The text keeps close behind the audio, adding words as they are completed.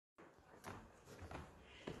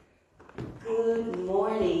Good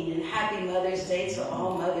morning and happy Mother's Day to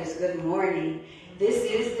all mothers. Good morning. This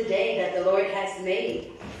is the day that the Lord has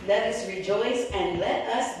made. Let us rejoice and let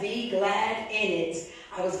us be glad in it.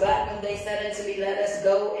 I was glad when they said unto me, let us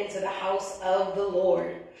go into the house of the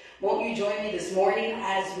Lord. Won't you join me this morning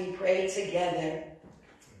as we pray together?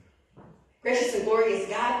 Gracious and glorious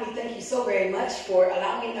God, we thank you so very much for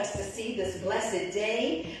allowing us to see this blessed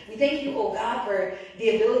day. We thank you, oh God, for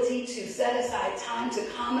the ability to set aside time to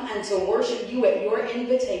come and to worship you at your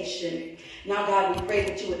invitation. Now, God, we pray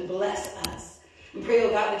that you would bless us. We pray, oh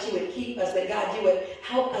God, that you would keep us, that God, you would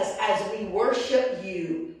help us as we worship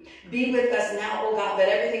you. Be with us now, oh God, that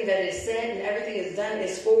everything that is said and everything is done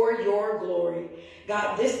is for your glory.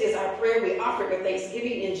 God, this is our prayer. We offer it with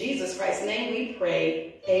thanksgiving in Jesus Christ's name we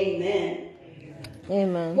pray. Amen.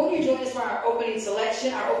 Amen. Won't you join us for our opening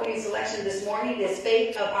selection? Our opening selection this morning is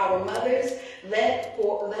Faith of Our Mothers, led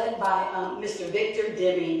by Mr. Victor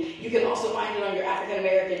Deming. You can also find it on your African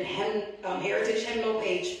American Heritage Hymnal,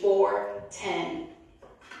 page 410.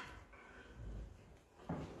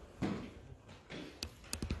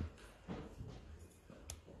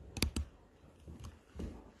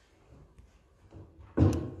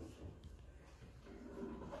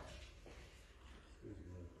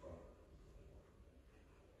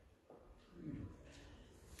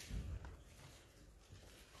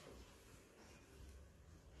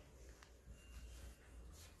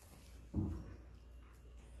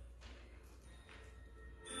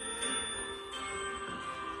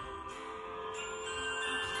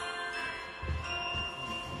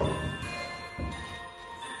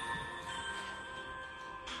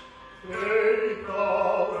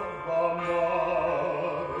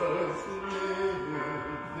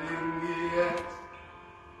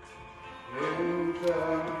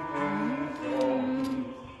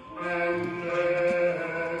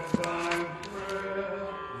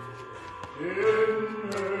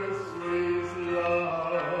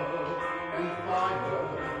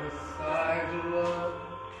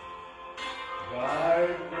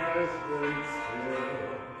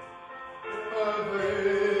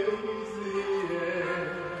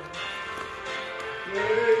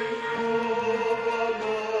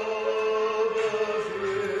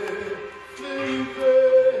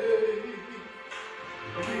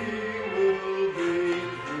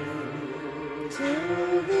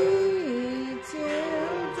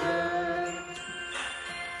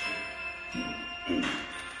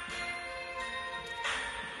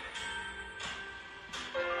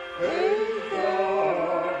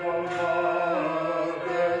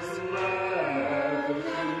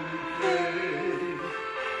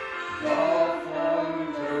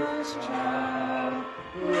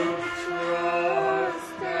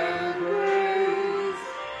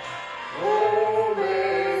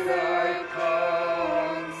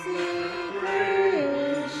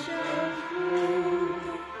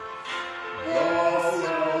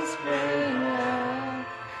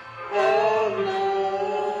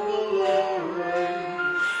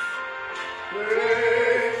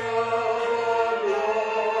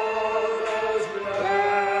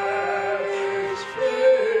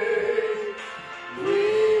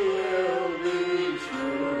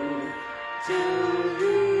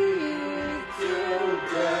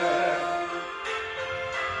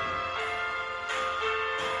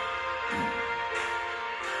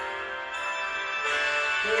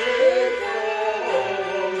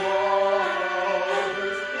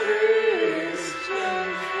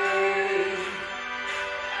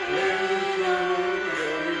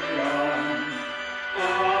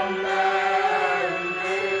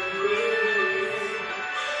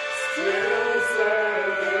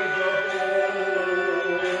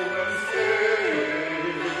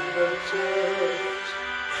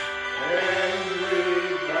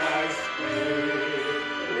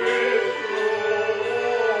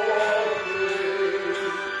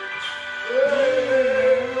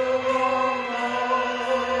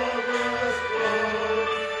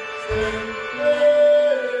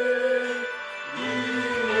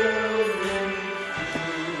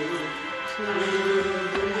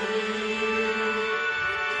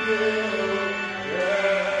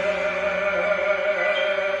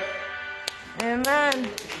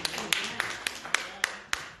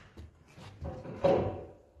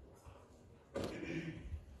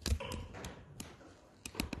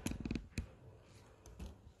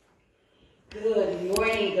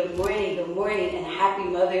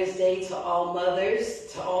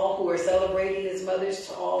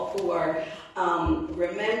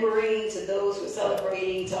 Remembering, to those who are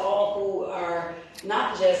celebrating, to all who are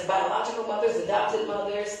not just biological mothers, adopted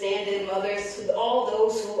mothers, stand-in mothers, to all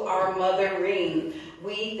those who are mothering.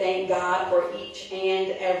 We thank God for each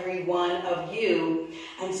and every one of you.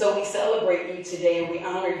 And so we celebrate you today and we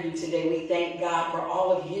honor you today. We thank God for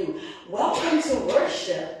all of you. Welcome to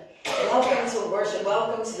worship. Welcome to worship.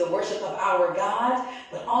 Welcome to the worship of our God.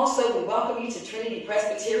 But also we welcome you to Trinity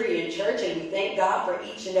Presbyterian Church, and we thank God for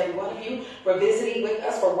each and every one of you for visiting with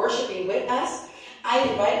us, for worshiping with us. I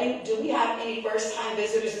invite you, do we have any first-time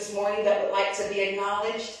visitors this morning that would like to be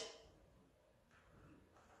acknowledged?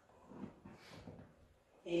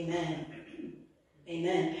 Amen.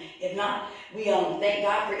 Amen. If not, we thank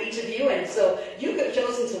God for each of you. And so you could have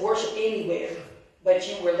chosen to worship anywhere, but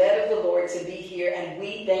you were led of the Lord to be here, and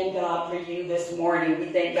we thank God for you this morning.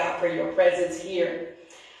 We thank God for your presence here.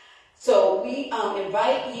 So we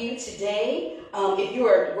invite you today, if you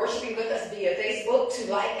are worshiping with us via Facebook, to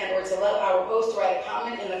like and or to love our post, to write a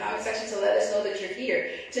comment in the comment section to let us know that you're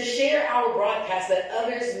here, to share our broadcast that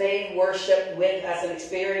others may worship with us and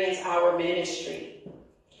experience our ministry.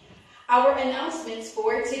 Our announcements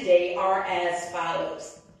for today are as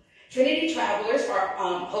follows. Trinity Travelers are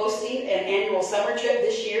hosting an annual summer trip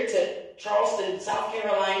this year to Charleston, South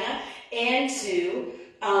Carolina, and to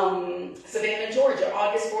Savannah, Georgia,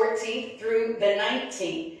 August 14th through the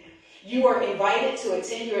 19th. You are invited to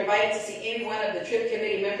attend. You're invited to see any one of the trip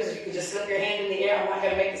committee members. If you could just slip your hand in the air. I'm not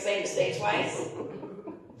going to make the same mistake twice.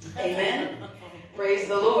 Amen. Praise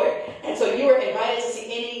the Lord. And so you are invited to see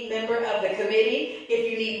any member of the committee if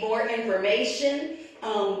you need more information.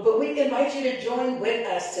 But we invite you to join with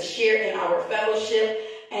us to share in our fellowship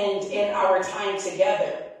and in our time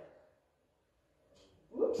together.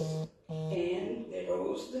 Whoops. And there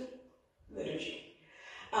goes the liturgy.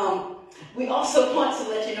 We also want to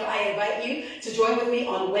let you know, I invite you to join with me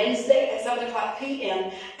on Wednesday at 7 o'clock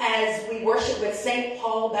p.m. as we worship with St.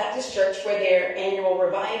 Paul Baptist Church for their annual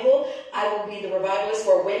revival. I will be the revivalist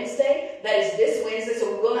for Wednesday. That is this Wednesday,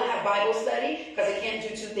 so we will not have Bible study because I can't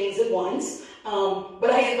do two things at once.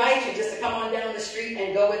 But I invite you just to come on down the street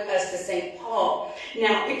and go with us to St. Paul.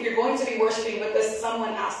 Now, if you're going to be worshiping with us,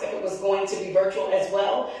 someone asked if it was going to be virtual as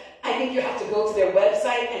well. I think you have to go to their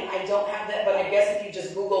website, and I don't have that, but I guess if you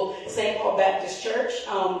just Google St. Paul Baptist Church,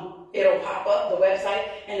 it'll pop up, the website,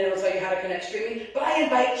 and it'll tell you how to connect streaming. But I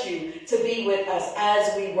invite you to be with us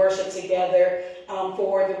as we worship together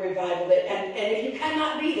for the revival. And if you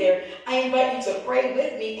cannot be there, I invite you to pray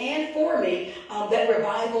with me and for me that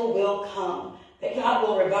revival will come, that God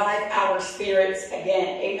will revive our spirits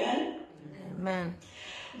again. Amen? Amen.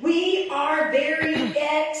 We are very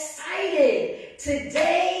excited.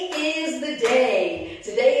 Today is the day.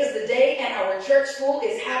 Today is the day, and our church school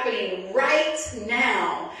is happening right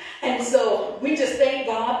now. And so we just thank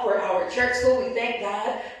God for our church school. We thank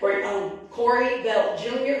God for Corey Bell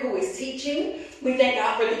Jr., who is teaching. We thank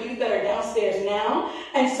God for the youth that are downstairs now.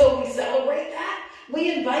 And so we celebrate that. We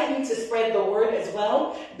invite you to spread the word as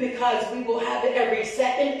well, because we will have it every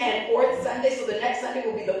second and fourth Sunday. So the next Sunday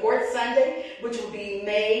will be the fourth Sunday, which will be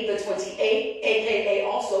May the 28th, aka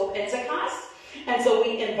also Pentecost. And so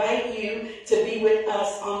we invite you to be with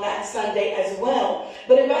us on that Sunday as well.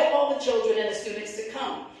 But invite all the children and the students to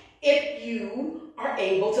come if you are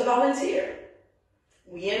able to volunteer.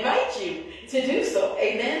 We invite you to do so.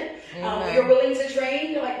 Amen. We are willing to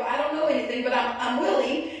train. You're like, well, I don't know anything, but I'm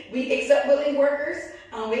willing. We accept willing workers.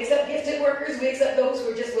 We accept gifted workers. We accept those who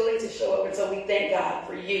are just willing to show up. And so we thank God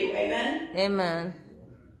for you. Amen. Amen.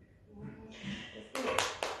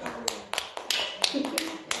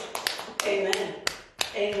 Amen.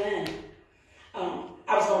 Amen.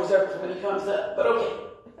 I was going to reserve it when he comes up, but okay.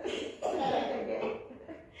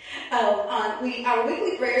 Our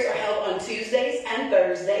weekly prayers are held on Tuesdays and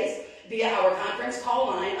Thursdays via our conference call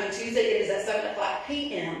line. On Tuesday, it is at 7 o'clock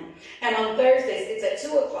p.m. And on Thursdays, it's at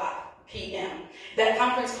 2 o'clock p.m. That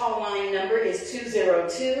conference call line number is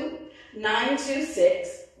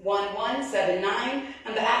 202-926-1179,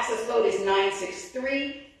 and the access code is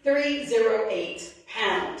 963-308#.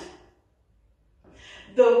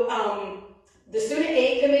 The Student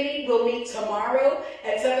Aid Committee will meet tomorrow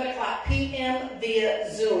at 7 o'clock p.m. via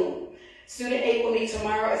Zoom. Student Aid will meet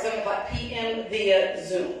tomorrow at 7 o'clock p.m. via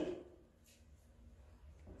Zoom.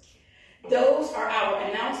 Those are our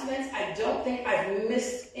announcements. I don't think I've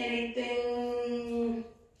missed anything.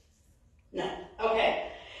 No. Okay.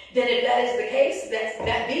 Then if that is the case,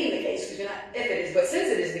 that being the case, because you're not if it is, but since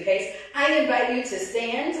it is the case, I invite you to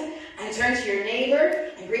stand and turn to your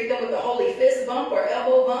neighbor and greet them with a holy fist bump or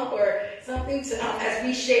elbow bump or something as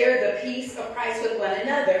we share the peace of Christ with one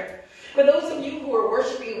another. For those of you who are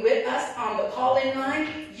worshiping with us on the call-in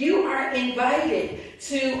line, you are invited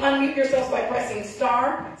to unmute yourselves by pressing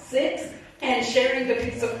 *6 and sharing the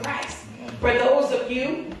peace of Christ. For those of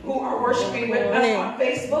you who are worshiping with us on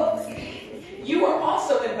Facebook, you are also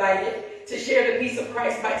invited to share the peace of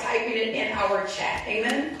Christ by typing it in our chat.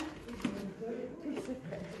 Amen.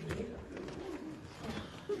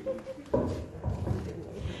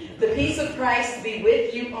 The peace of Christ be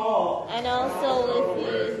with you all. And also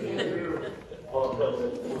with you.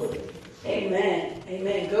 Amen.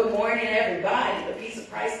 Amen. Good morning, everybody. The peace of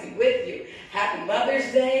Christ be with you. Happy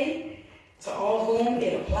Mother's Day to all whom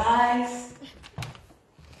it applies.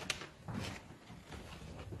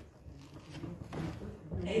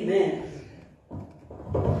 Amen.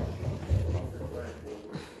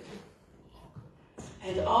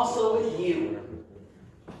 And also with you.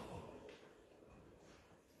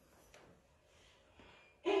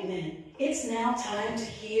 Amen. It's now time to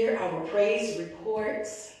hear our praise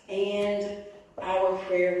reports and our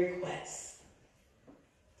prayer requests.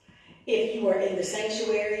 If you are in the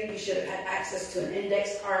sanctuary, you should have had access to an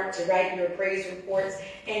index card to write your praise reports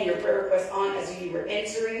and your prayer requests on as you were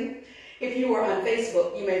entering. If you are on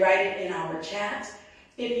Facebook, you may write it in our chat.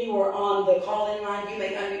 If you are on the call-in line, you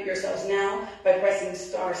may unmute yourselves now by pressing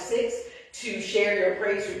 *6 to share your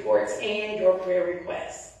praise reports and your prayer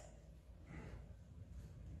requests.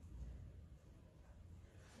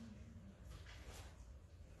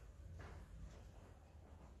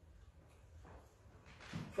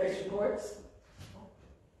 Praise reports.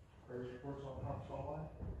 Praise reports on Conference Online.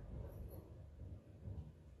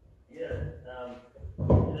 Yes.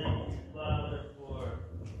 Thank you, Father,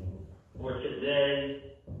 for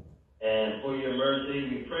today and for your mercy.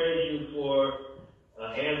 We praise you for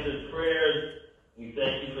answered prayers. We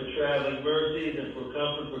thank you for traveling mercies and for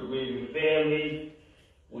comfort for grieving families.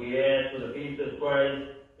 We ask for the peace of Christ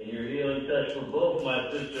and your healing touch for both my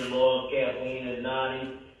sister-in-law, Kathleen and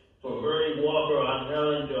Nani, for Bernie Walker, Aunt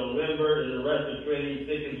Helen, Joan Limber, and the rest of Trinity,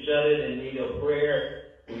 sick and shut in need of prayer.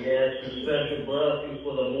 We ask for special blessings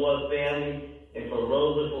for the Moore family and for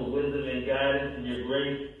Rosa for wisdom and guidance and your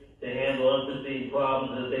grace to handle unforeseen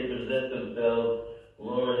problems as they present themselves.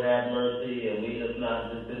 Lord, have mercy and lead us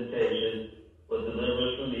not into temptation, but deliver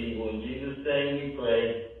us from evil. In Jesus' name we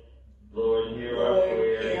pray. Lord, hear our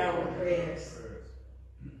prayers. Hear our prayers.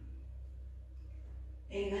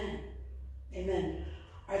 Amen. Amen.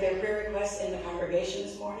 Are there prayer requests in the congregation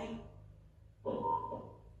this morning?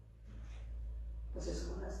 Was this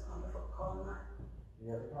one that's on the call line?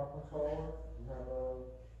 You have a conference call? You have a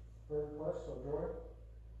prayer request, so Joy?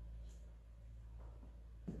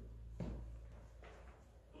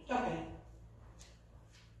 Okay.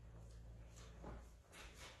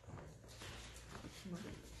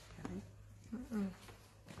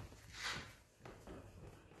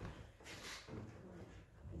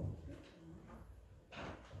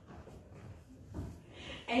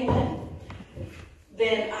 Amen.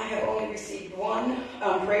 Then I have only received one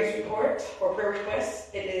praise report or prayer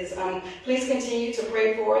request. It is, please continue to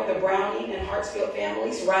pray for the Browning and Hartsfield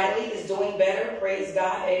families. Riley is doing better, praise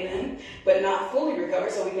God, amen, but not fully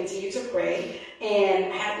recovered, so we continue to pray.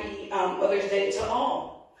 And happy Mother's Day to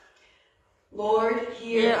all. Lord,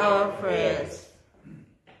 hear our prayers.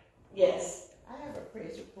 Yes. I have a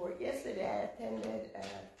praise report. Yesterday I attended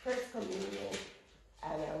First Communion,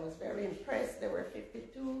 and I was very impressed. There were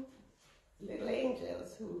 52 little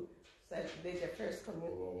angels who did their First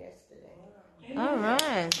Communion yesterday. All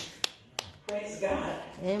right. Praise God.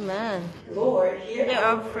 Amen. Lord, hear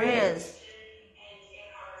our prayers.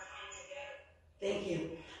 Thank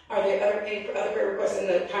you. Are there any other prayer requests in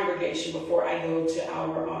the congregation before I go to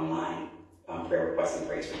our online prayer requests and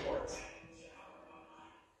praise reports?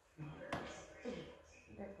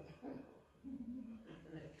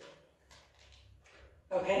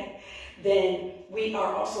 Okay. Then we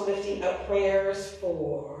are also lifting up prayers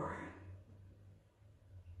for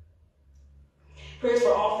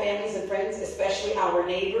all families and friends, especially our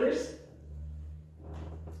neighbors.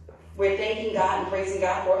 We're thanking God and praising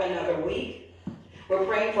God for another week. We're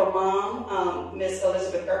praying for Mom, Miss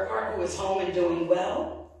Elizabeth Urquhart, who is home and doing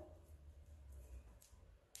well.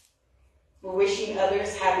 We're wishing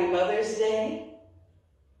others Happy Mother's Day.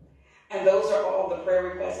 And those are all the prayer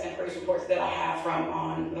requests and praise reports that I have from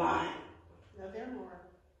online. No, there are more.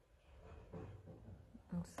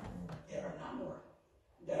 There are not more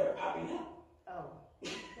that are popping up. Oh.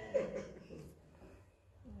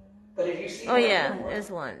 But if you see there's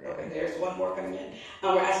one. Okay, there's one more coming in.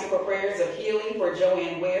 We're asking for prayers of healing for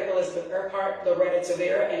Joanne Ware, Elizabeth Urquhart, Loretta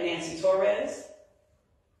Tavera, and Nancy Torres.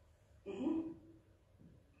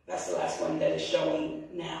 That's the last one that is showing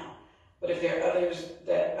now. But if there are others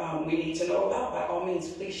that we need to know about, by all means,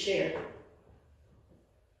 please share.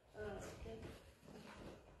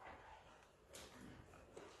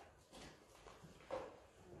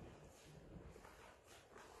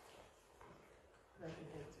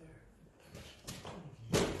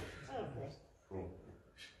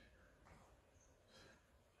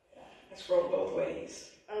 scroll both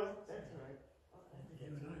ways. Oh, that's all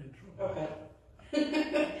right.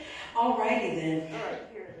 Okay. All righty then. All right,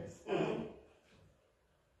 here it is. Mhm.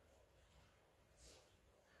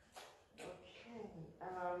 Okay.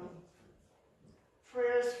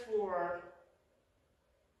 Prayers for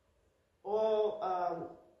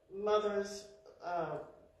all mothers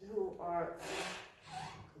who are,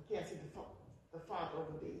 I can't see the font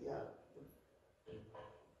over the,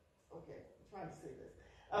 okay, I'm trying to see this.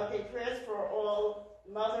 Okay, prayers for all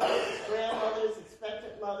mothers, grandmothers,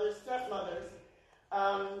 expectant mothers, stepmothers,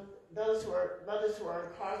 those who are mothers who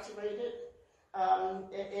are incarcerated, and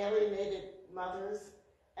alienated mothers,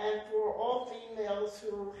 and for all females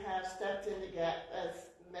who have stepped in the gap as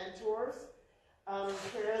mentors.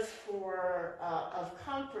 Prayers for of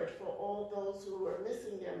comfort for all those who are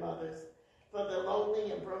missing their mothers, for the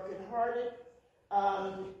lonely and brokenhearted,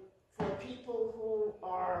 for people who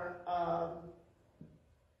are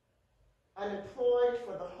unemployed,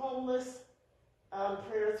 for the homeless,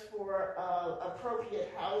 prayers for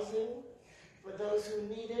appropriate housing for those who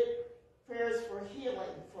need it, prayers for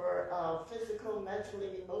healing, for physical, mental,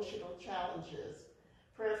 and emotional challenges,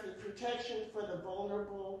 prayer for protection for the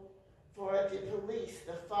vulnerable, for the police,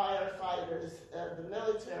 the firefighters, the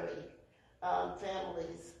military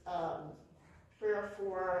families, prayer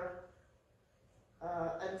for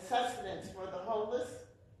and sustenance for the homeless,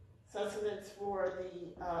 sustenance for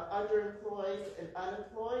the underemployed and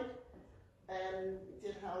unemployed, and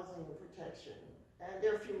did housing and protection. And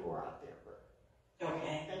there are a few more out there, but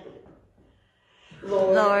Okay. thank you.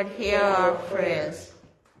 Lord, hear our prayers.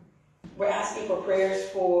 We're asking for prayers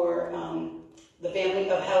for the family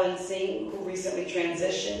of Helen Singh, who recently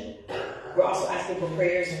transitioned. We're also asking for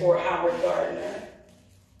prayers for Howard Gardner.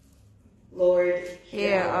 Lord,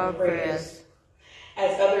 Hear our prayers.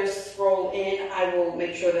 As others scroll in, I will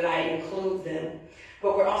make sure that I include them.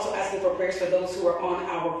 But we're also asking for prayers for those who are on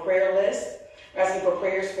our prayer list. We're asking for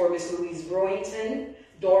prayers for Miss Louise Brewington,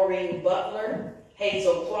 Doreen Butler,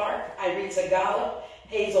 Hazel Clark, Irita Gallup,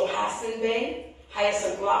 Hazel Hassanbey,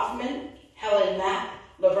 Hyacinth Loffman, Helen Mack,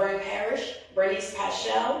 Laverne Parrish, Bernice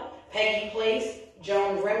Paschel, Peggy Place,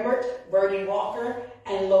 Joan Rimbert, Bertie Walker,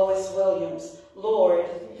 and Lois Williams. Lord,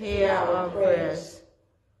 Hear our prayers.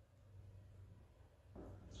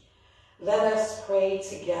 Let us pray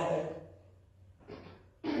together.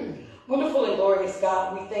 Wonderful and glorious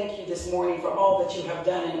God, we thank you this morning for all that you have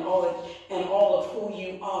done and all of who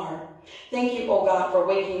you are. Thank you, oh God, for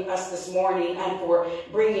waking us this morning and for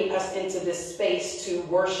bringing us into this space to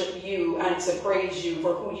worship you and to praise you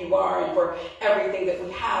for who you are and for everything that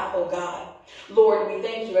we have, oh God. Lord, we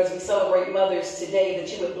thank you as we celebrate mothers today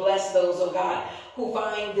that you would bless those, oh God, who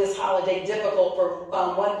find this holiday difficult for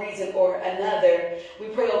one reason or another. We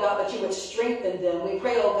pray, oh God, that you would strengthen them. We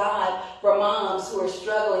pray, oh God, for moms who are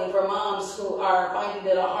struggling, for moms who are finding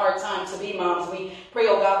it a hard time to be moms. We pray,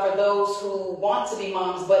 oh God, for those who want to be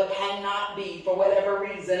moms but cannot be for whatever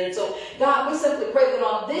reason. And so, God, we simply pray that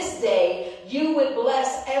on this day, you would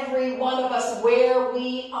bless every one of us where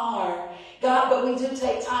we are. God, but we do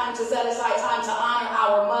take time to set aside time to honor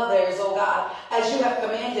our mothers, oh God, as you have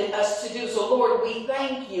commanded us to do. So, Lord, we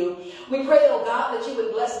thank you. We pray, oh God, that you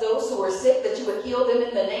would bless those who are sick, that you would heal them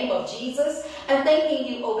in the name of Jesus. And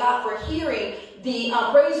thanking you, oh God, for hearing the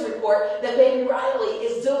praise report that baby Riley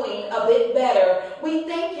is doing a bit better. We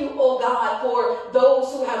thank you, oh God, for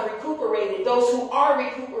those who have recuperated, those who are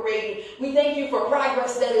recuperating. We thank you for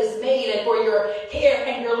progress that is made and for your care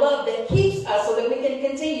and your love that keeps us so that we can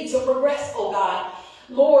continue to progress, oh God.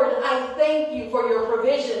 Lord, I thank you for your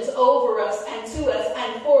provisions over us and to us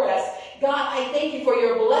and for us. God, I thank you for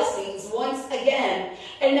your blessings once again.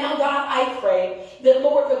 And now, God, I pray that,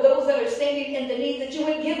 Lord, for those that are standing in the need, that you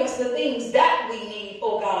would give us the things that we need,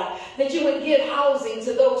 oh God. That you would give housing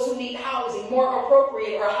to those who need housing, more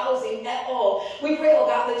appropriate or housing at all. We pray, oh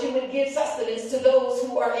God, that you would give sustenance to those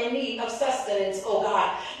who are in need of sustenance, oh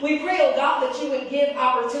God. We pray, oh God, that you would give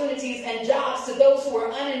opportunities and jobs to those who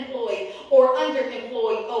are unemployed or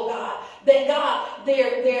underemployed, oh God. That, God,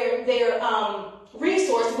 their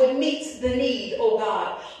resource would meet the need, oh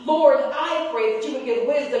God. Lord, I pray that you would give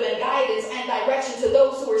wisdom and guidance and direction to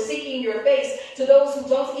those who are seeking your face, to those who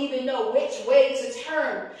don't even know which way to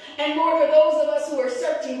turn. And Lord, for those of us who are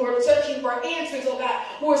searching for answers, oh God,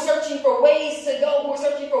 who are searching for ways to go, who are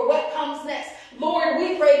searching for what comes next, Lord,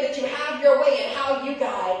 we pray that you have your way and how you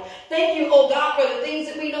guide. Thank you, oh God, for the things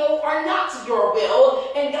that we know are not your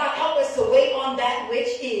will. And God, help us to wait on that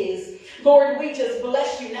which is. Lord, we just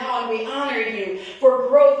bless you now and we honor you. For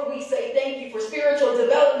growth, we say thank you. For spiritual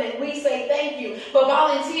development, we say thank you. For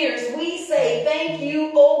volunteers, we say thank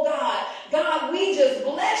you, oh God. God, we just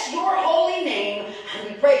bless your holy name. And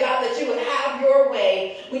we pray, God, that you would have your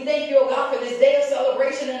way. We thank you, oh God, for this day of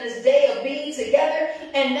celebration and this day of being together.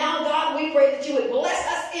 And now, God, we pray that you would bless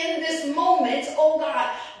us in this moment, oh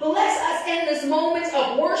God. Bless us in this moment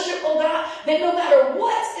of worship, oh God, that no matter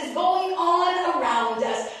what is going on around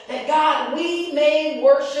us, that God, we may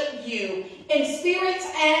worship you in spirit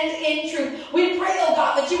and in truth. We pray, oh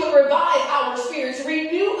God, that you would revive our spirits,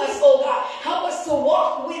 renew us, oh God. Help us to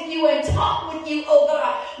walk with you and talk with you, oh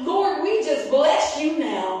God. Lord, we just bless you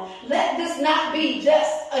now. Let this not be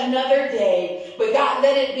just another day, but God,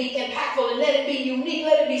 let it be impactful and let it be unique.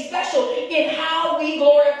 Let it be special in how we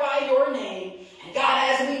glorify your name. God,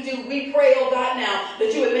 as we do, we pray, oh God, now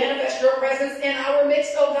that you would manifest your presence in our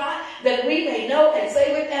midst, oh God, that we may know and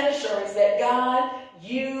say with an assurance that, God,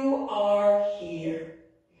 you are here.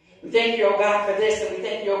 We thank you, oh God, for this, and we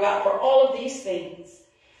thank you, oh God, for all of these things.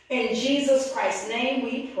 In Jesus Christ's name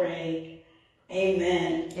we pray.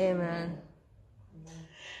 Amen. Amen.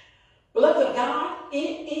 Beloved of God, it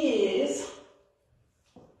is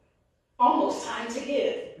almost time to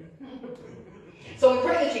give. So we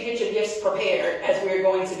pray that you get your gifts prepared as we're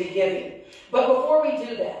going to be giving. But before we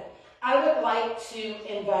do that, I would like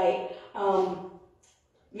to invite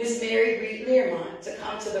Miss Mary Reed Learmont to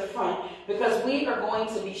come to the front because we are going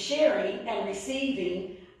to be sharing and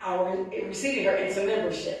receiving her into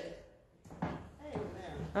membership.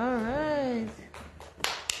 All right.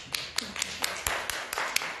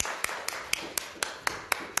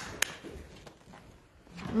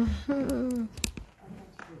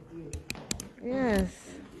 Yes.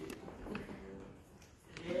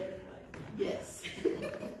 Yes.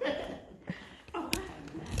 Oh, I have a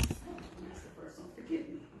mask. That's the first one. Forgive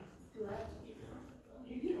me. Do I have to?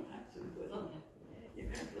 You don't have to, but God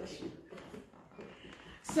bless you.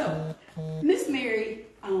 So, Miss Mary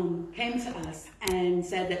came to us and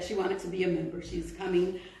said that she wanted to be a member. She's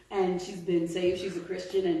coming and she's been saved. She's a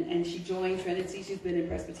Christian and she joined Trinity. She's been in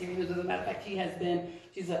Presbyterian. As a matter of fact,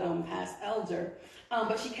 she's a past elder.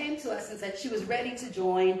 But she came to us and said she was ready to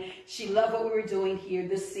join. She loved what we were doing here.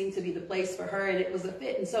 This seemed to be the place for her, and it was a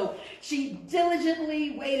fit. And so she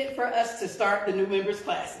diligently waited for us to start the new members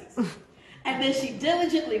classes. And then she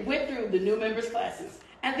diligently went through the new members classes.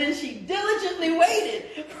 And then she diligently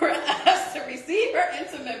waited for us to receive her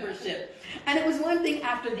into membership. And it was one thing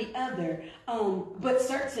after the other. But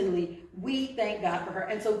certainly, we thank God for her.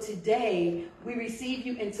 And so today, we receive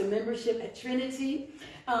you into membership at Trinity.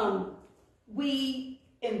 We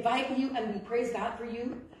invite you and we praise God for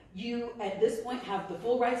you. You, at this point, have the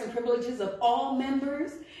full rights and privileges of all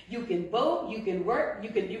members. You can vote, you can work, you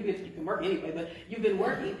can work anyway, but you've been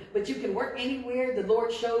working, but you can work anywhere the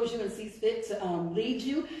Lord shows you and sees fit to lead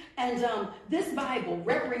you. And this Bible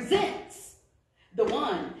represents the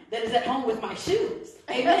one that is at home with my shoes.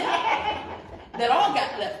 Amen. That all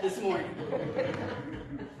got left this morning.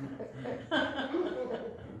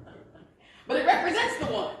 But it represents the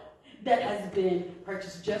one that has been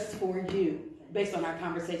purchased just for you based on our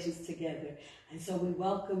conversations together. And so we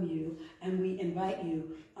welcome you and we invite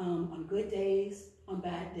you on good days, on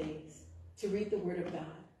bad days, to read the Word of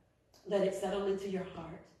God. Let it settle into your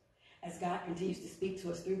heart as God continues to speak to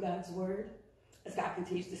us through God's Word, as God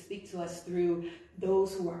continues to speak to us through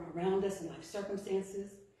those who are around us in life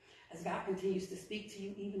circumstances, as God continues to speak to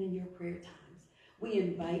you even in your prayer times. We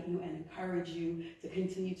invite you and encourage you to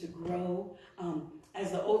continue to grow,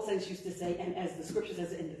 as the old saints used to say, and as the scripture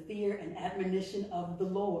says, in the fear and admonition of the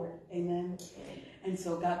Lord. Amen. And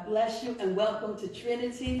so God bless you and welcome to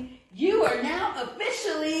Trinity. You are now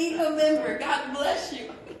officially a member. God bless you.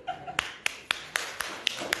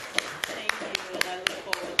 Thank you, and I look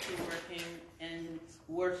forward to working and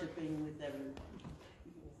worshiping with everyone.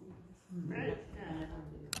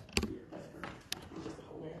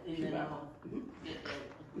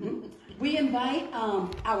 We invite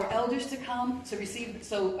our elders to come to receive,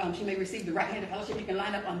 so she may receive the right hand of fellowship. You can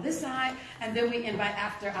line up on this side, and then we invite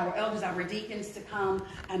after our elders, our deacons, to come,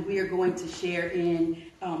 and we are going to share in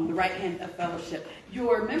the right hand of fellowship.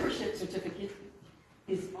 Your membership certificate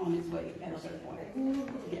is on its way at a certain point.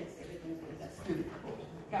 Yes, that's good.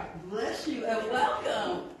 God bless you and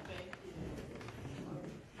welcome.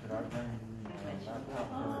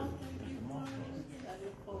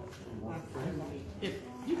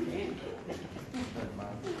 You can.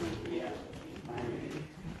 Yeah.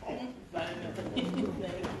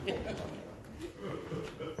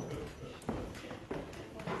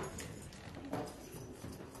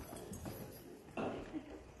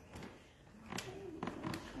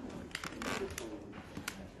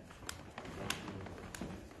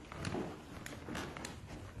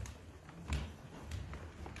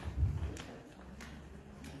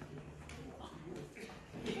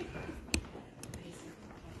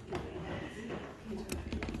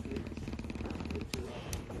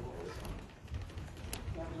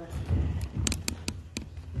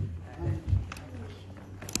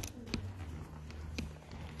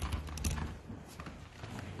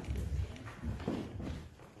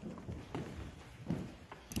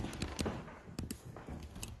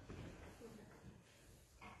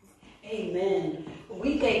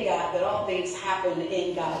 we thank God that all things happen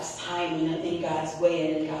in God's timing and in God's way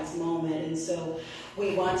and in God's moment. And so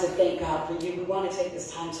we want to thank God for you. We want to take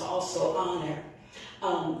this time to also honor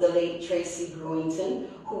the late Tracy Brewington,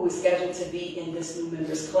 who was scheduled to be in this new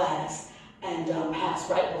members class and passed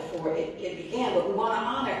right before it began. But we want to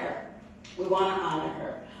honor her. We want to honor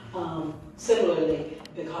her similarly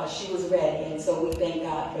because she was ready. And so we thank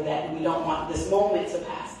God for that. And we don't want this moment to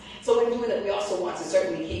pass. So in doing that, we also want to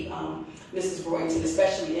certainly keep Mrs. Brewington,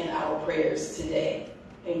 especially in our prayers today.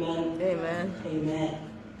 Amen. Amen. Amen.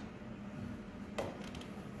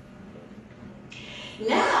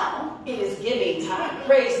 Now it is giving time.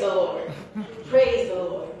 Praise the Lord. Praise the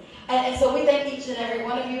Lord. And so we thank each and every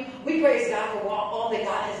one of you. We praise God for all that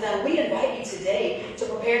God has done. We invite you today to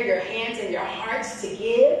prepare your hands and your hearts to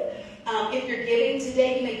give. If you're giving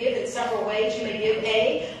today, you may give in several ways. You may give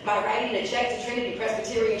A, by writing a check to Trinity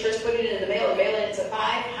Presbyterian Church, putting it in the mail or mailing it to 5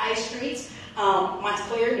 High Street,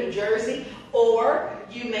 Montclair, New Jersey. Or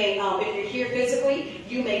you may, if you're here physically,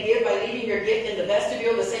 you may give by leaving your gift in the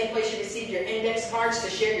vestibule. The same place you receive your index cards to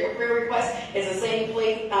share your prayer requests is the same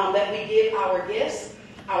place that we give our gifts,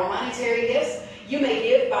 our monetary gifts. You may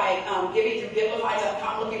give by giving through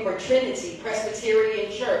Givelify.com, looking for Trinity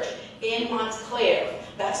Presbyterian Church in Montclair.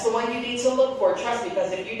 That's the one you need to look for. Trust me,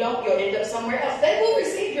 because if you don't, you'll end up somewhere else. They will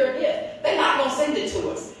receive your gift. They're not going to send it to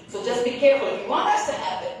us. So just be careful. If you want us to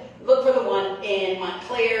have it, look for the one in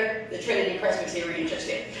Montclair, the Trinity Presbyterian Church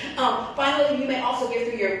there. Finally, you may also give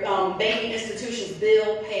through your banking institution's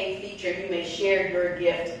bill pay feature. You may share your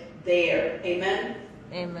gift there. Amen?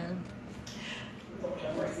 Amen. Lord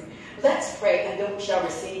have mercy. Let's pray, and then we shall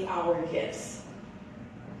receive our gifts.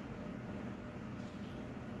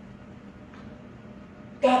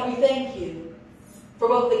 God, we thank you for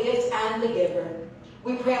both the gifts and the giver.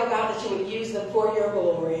 We pray, oh God, that you would use them for your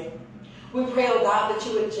glory. We pray, oh God, that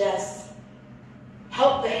you would just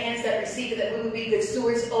help the hands that receive it, that we would be good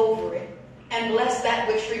stewards over it, and bless that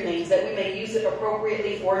which remains, that we may use it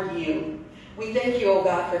appropriately for you. We thank you, oh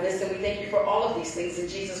God, for this, and we thank you for all of these things. In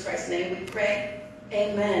Jesus Christ's name we pray.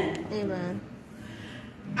 Amen. Amen.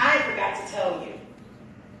 I forgot to tell you.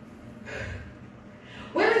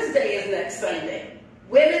 Women's Day is next Sunday.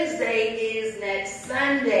 Women's Day is next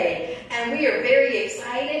Sunday, and we are very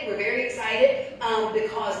excited. We're very excited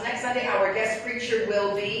because next Sunday our guest preacher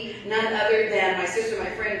will be none other than my sister, my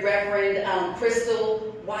friend, Reverend Crystal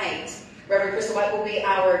White. Reverend Crystal White will be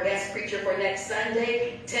our guest preacher for next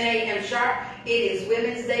Sunday, 10 a.m. sharp. It is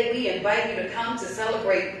Women's Day. We invite you to come to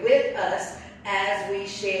celebrate with us as we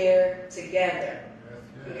share together.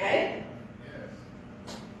 Okay?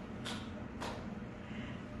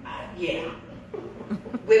 Yeah.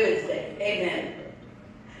 Women's Day. Amen.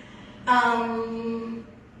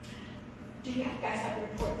 Do you guys have a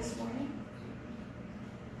report this morning?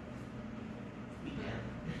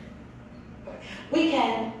 We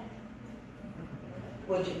can.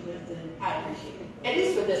 Would you please do? I appreciate it. At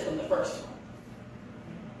least for this one, the first one.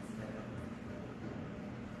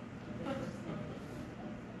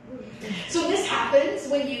 So this happens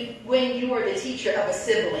when you are the teacher of a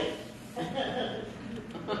sibling.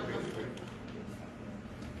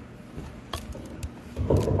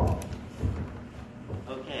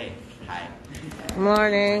 Okay. Hi.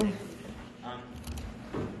 Morning.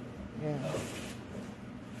 Yeah.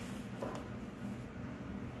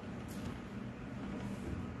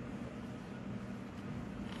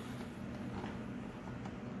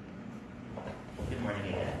 Good morning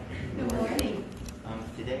again. Good morning.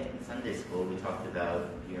 Today in Sunday school we talked about.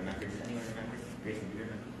 Do you remember? Does anyone remember? Grayson, do you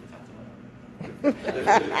remember what we talked about? What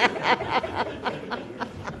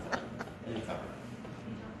did we talk about?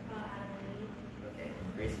 Okay.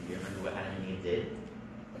 Grayson, do you remember what Adam and Eve did?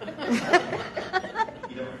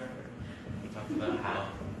 You don't remember? We talked about how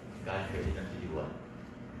God created them to do what?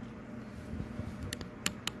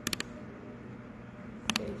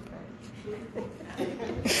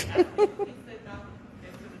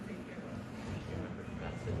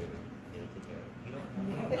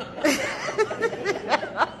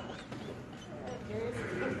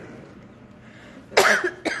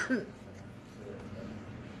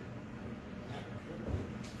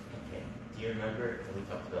 Do you remember when we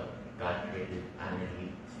talked about God created Adam and Eve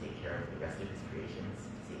to take care of the rest of his creations,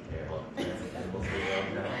 to take care of all the plants and animals in the world?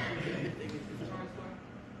 No. Do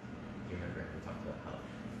you remember we talked about how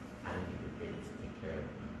Adam and Eve were created to take care of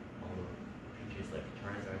all of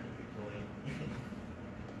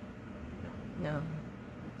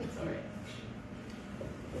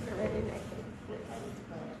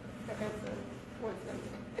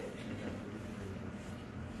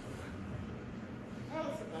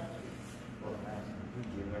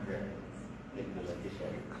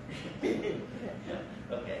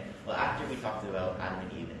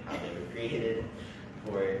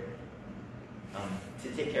for to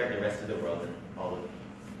take care of the rest of the world and all of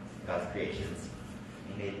God's creations.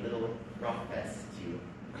 He made little rock pets to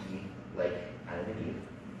be like Adam and Eve,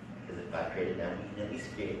 because if God created them, we can at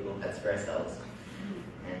least create little pets for ourselves.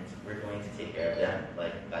 And we're going to take care of them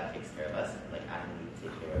like God takes care of us, and like Adam and Eve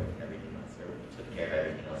take care of everything else, or took care of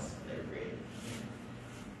everything else they were created.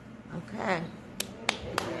 Okay.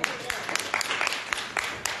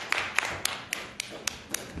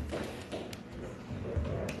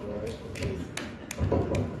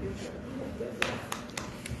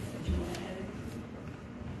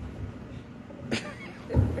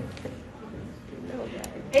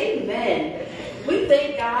 Amen. We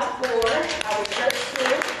thank God for our church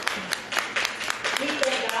school. We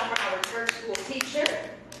thank God for our church school teacher.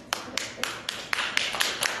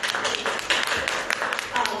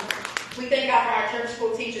 We thank God for our church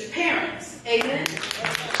school teachers' parents. Amen.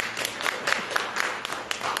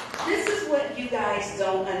 This is what you guys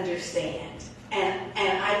don't understand. And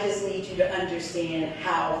I just need you to understand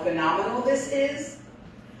how phenomenal this is.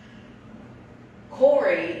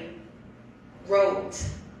 Corey wrote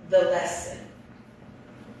the lesson,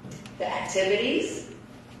 the activities,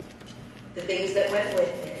 the things that went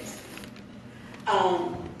with it,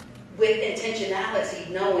 with intentionality,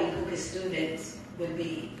 knowing who his students would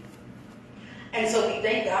be. And so we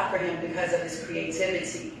thank God for him because of his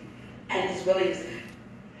creativity and his willingness.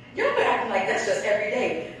 Y'all been acting like that's just every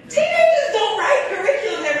day. Teenagers don't write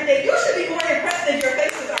curriculum every day. You should be more impressed than your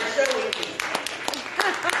faces are showing me.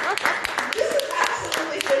 This is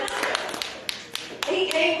absolutely phenomenal. He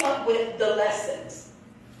came up with the lessons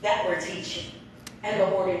that we're teaching and the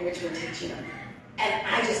order in which we're teaching them. And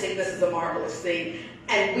I just think this is a marvelous thing.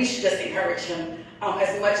 And we should just encourage him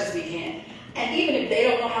as much as we can. And even if they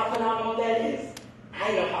don't know how phenomenal that is,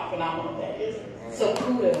 I know how phenomenal that is. So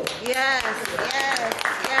kudos. Yes, yes,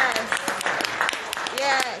 yes,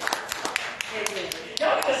 yes. Amen.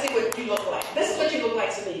 Y'all gotta see what you look like. This is what you look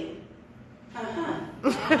like to me.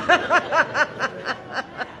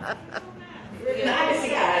 You know, I can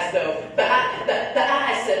see eyes though. The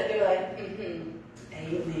eyes said, they were like,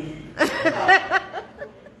 amen.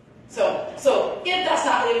 So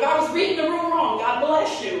if I was reading the room wrong, God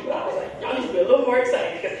bless you. But I was like, y'all need to be a little more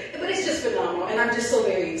excited. But it's just phenomenal. And I'm just so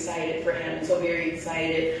very excited for him and so very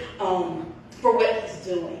excited for what he's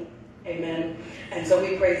doing. Amen. And so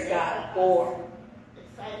we praise God for.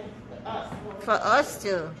 Excited for us. For us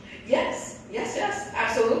too. Yes.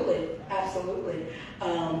 Absolutely.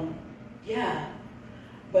 Yeah.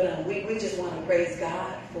 But we just want to praise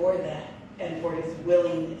God for that and for his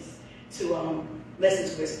willingness to listen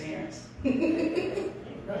to his parents.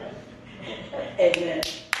 Amen.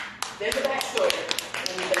 There's a backstory.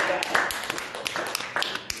 Let me thank God.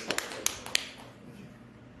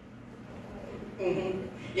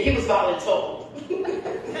 Yeah, he was voluntold.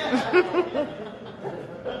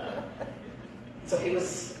 So he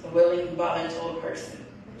was a willing, voluntold person.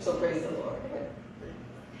 So praise the Lord.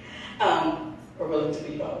 We're willing to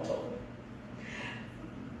be voluntold.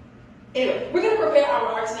 Anyway, we're going to prepare our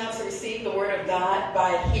hearts now to receive the Word of God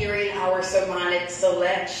by hearing our sermonic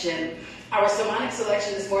selection. Our sermonic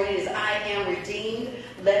selection this morning is I Am Redeemed,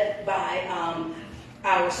 led by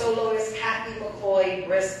our soloist, Kathy McCoy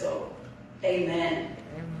Bristol. Amen.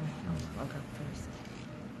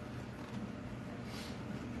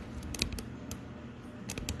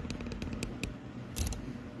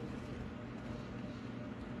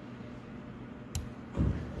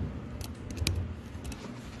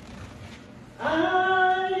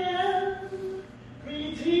 I am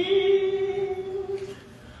redeemed,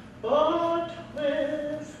 bought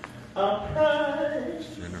with a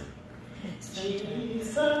price.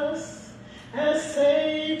 Jesus has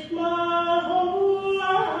saved my whole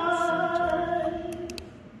life.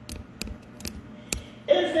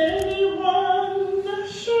 If anyone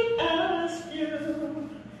should ask you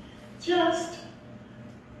just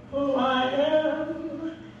who I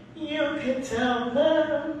am, you can tell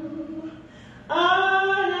them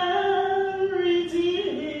I am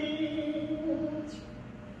redeemed.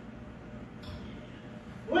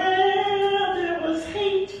 Where there was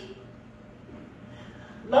hate,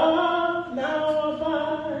 love now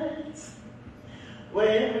abides.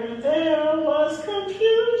 Where there was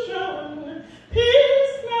confusion,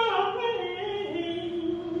 peace now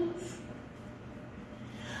reigns.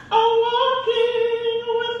 I'm walking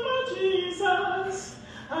with my Jesus,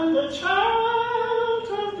 I'm the child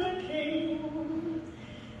of the King.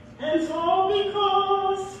 And it's all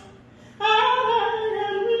because I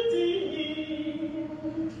am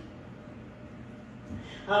redeemed.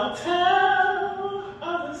 I'll tell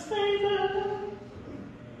of his favor,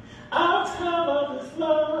 I'll tell of his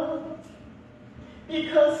love.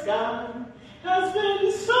 because God has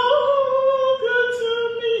been so good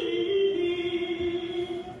to me.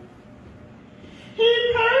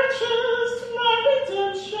 He purchased my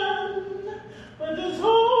redemption with his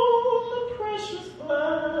own precious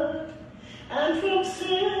blood, and from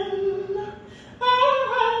sin I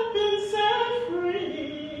have been set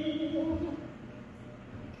free.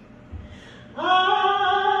 I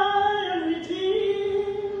am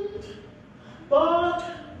redeemed, bought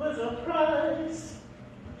with a price.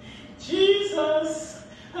 Jesus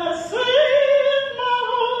has saved my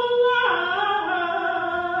whole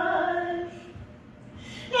life.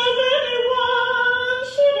 If anyone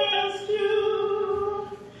should ask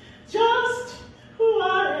you just who I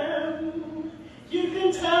am, you can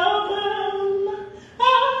tell them I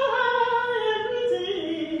am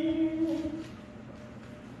redeemed.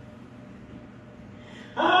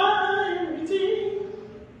 I am redeemed,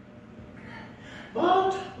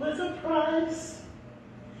 bought with a price.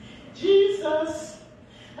 Jesus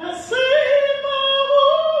has saved my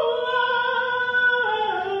whole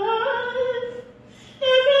life.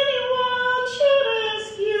 If anyone should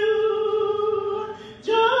ask you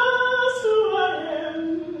just who I am,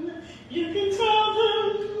 you can tell them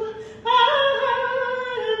I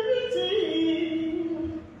am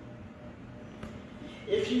redeemed.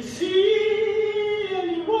 If you see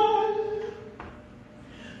anyone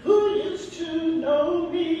who used to know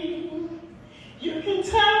me, you can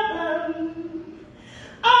tell them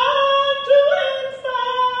I'm doing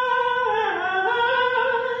fine.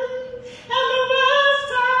 And the last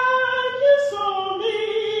time you saw me,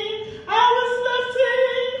 I was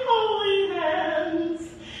lifting holy hands.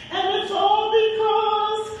 And it's all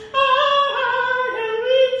because I am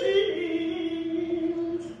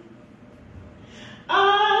redeemed. I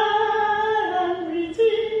am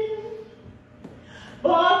redeemed,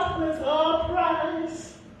 bought with a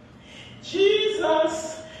price.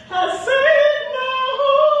 Jesus has saved my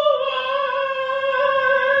whole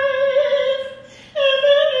life. If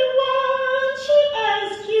anyone should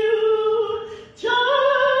ask you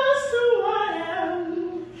just who I am,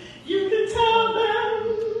 you can tell them.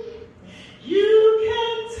 You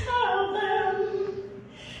can tell them.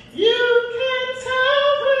 You can tell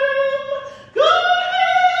them. Go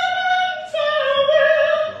ahead and tell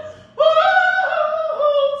them.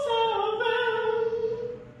 Oh, tell them.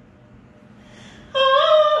 I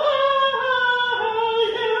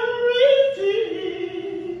am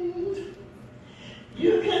redeemed.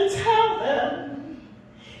 You can tell them.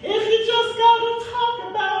 If you just gotta talk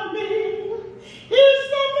about me, here's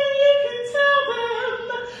something you can tell them.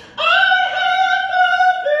 I have the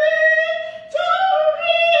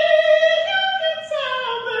victory. You can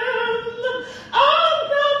tell them. I'm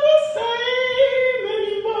not the same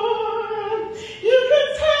anymore. You can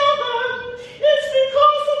tell them it's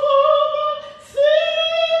because of all the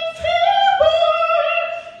sins he bore.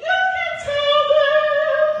 You can tell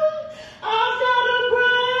them I've got a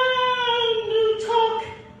brand new talk.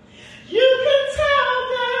 You can tell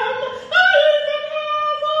them I even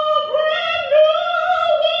have a brand new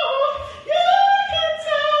walk. You can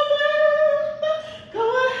tell them. Go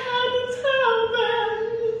ahead and tell them.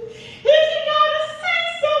 If you gotta say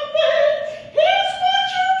something, here's what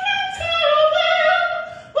you can tell them.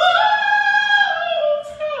 Oh,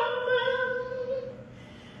 tell them.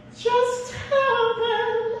 Just tell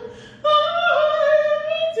them I am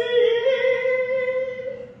redeemed.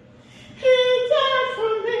 He died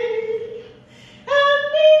for me, and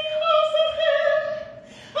because of him,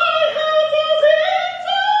 I have the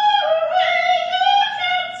victory. You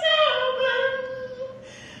can tell them.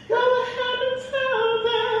 Go ahead and tell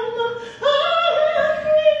them I am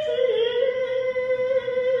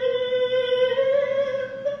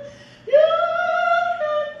redeemed. You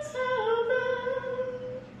can tell them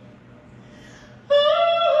I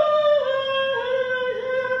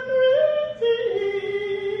am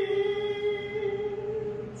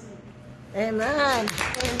redeemed. Amen.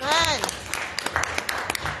 Amen.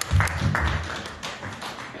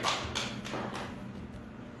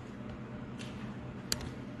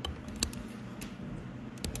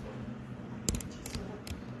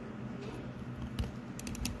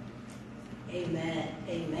 Amen.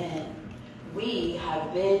 Amen. We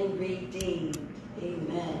have been redeemed.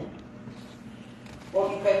 Amen.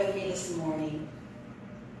 Won't you pray with me this morning?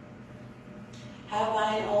 Have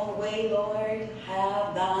thine own way, Lord.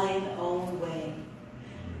 Have thine own way.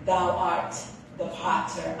 Thou art the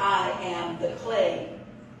potter. I am the clay.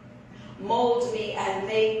 Mold me and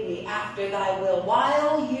make me after thy will.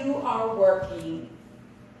 While you are working,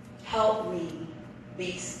 help me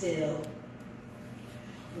be still.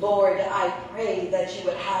 Lord, I pray that you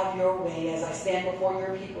would have your way as I stand before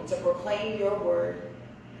your people to proclaim your word.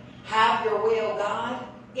 Have your way, O God,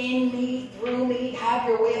 in me, through me. Have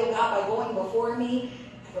your way, O God, by going before me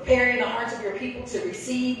and preparing the hearts of your people to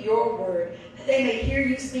receive your word, that they may hear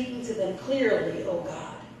you speaking to them clearly, O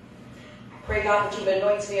God. I pray, God, that you would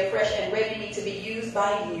anoint me afresh and ready me to be used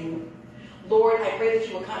by you. Lord, I pray that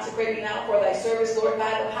you will consecrate me now for thy service, Lord,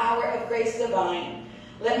 by the power of grace divine.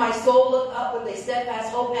 Let my soul look up with a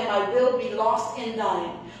steadfast hope, and my will be lost in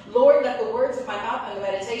thine. Lord, let the words of my mouth and the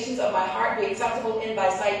meditations of my heart be acceptable in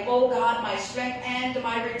thy sight, O God, my strength and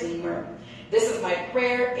my Redeemer. This is my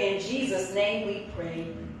prayer. In Jesus' name we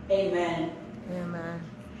pray. Amen. Amen.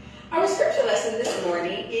 Our scripture lesson this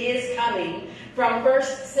morning is coming from 1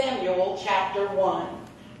 Samuel chapter 1.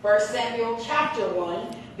 1 Samuel chapter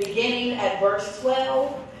 1, beginning at verse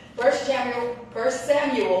 12. 1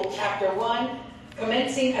 Samuel chapter 1,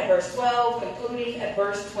 commencing at verse 12, concluding at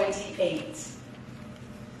verse 28.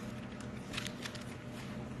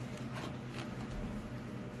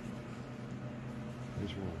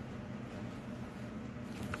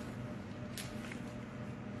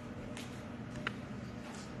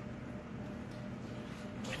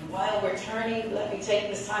 While we're turning, let me take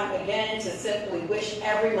this time again to simply wish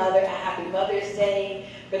every mother a happy Mother's Day.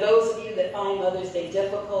 For those of you that find Mother's Day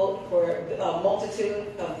difficult for a multitude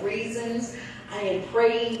of reasons, I am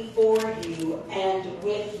praying for you and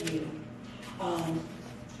with you.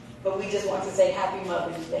 But we just want to say happy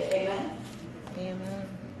Mother's Day. Amen? Amen.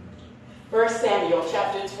 1 Samuel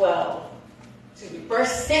chapter 12. 1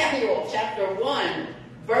 Samuel chapter 1,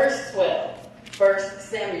 verse 12. 1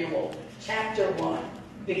 Samuel chapter 1,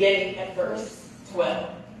 beginning at verse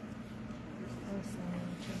 12.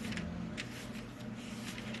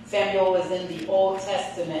 Samuel is in the Old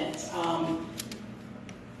Testament.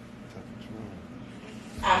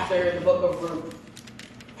 After the book of Ruth.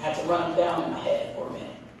 I had to run them down in my head for a minute.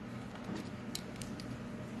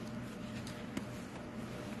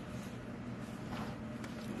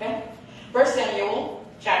 Okay? 1 Samuel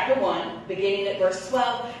chapter 1, beginning at verse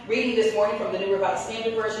 12. Reading this morning from the New Revised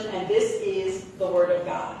Standard Version, and this is the Word of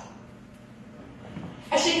God.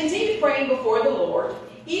 As she continued praying before the Lord,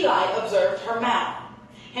 Eli observed her mouth.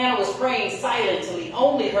 Hannah was praying silently,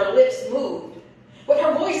 only her lips moved, but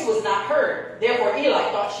her voice was not heard. Therefore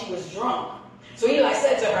Eli thought she was drunk. So Eli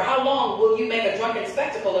said to her, "How long will you make a drunken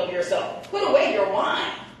spectacle of yourself? Put away your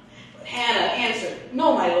wine." But Hannah answered,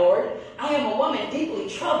 "No, my Lord, I am a woman deeply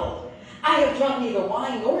troubled. I have drunk neither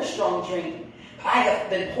wine nor strong drink, but I have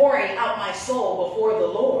been pouring out my soul before the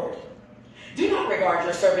Lord. Do not regard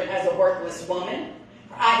your servant as a worthless woman,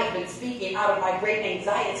 for I have been speaking out of my great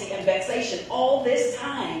anxiety and vexation all this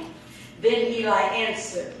time." Then Eli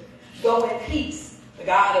answered, "Go in peace. The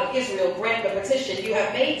God of Israel grant the petition you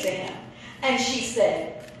have made to him." And she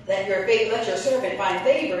said, let your servant find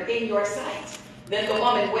favor in your sight." Then the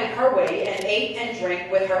woman went her way and ate and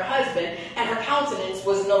drank with her husband, and her countenance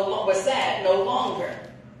was sad no longer.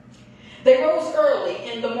 They rose early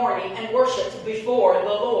in the morning and worshipped before the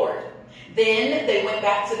Lord. Then they went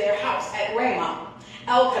back to their house at Ramah.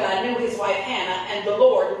 Elkanah knew his wife Hannah, and the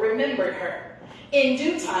Lord remembered her. In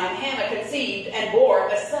due time Hannah conceived and bore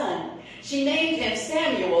a son. She named him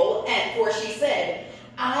Samuel, for she said,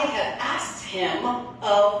 "I have asked him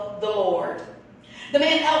of the Lord." The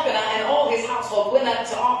man Elkanah and all his household went up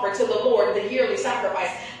to offer to the Lord the yearly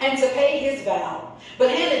sacrifice and to pay his vow.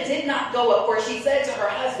 But Hannah did not go up, for she said to her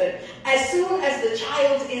husband, "As soon as the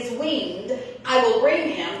child is weaned, I will bring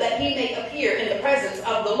him, that he may appear in the presence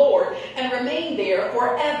of the Lord and remain there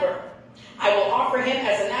forever. I will offer him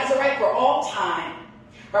as a Nazirite for all time."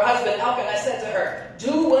 Her husband Elkanah said to her,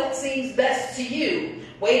 "Do what seems best to you.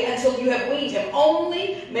 Wait until you have weaned him.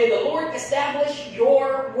 Only may the Lord establish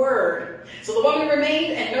your word." So the woman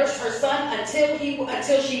remained and nursed her son until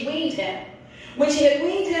she weaned him. When she had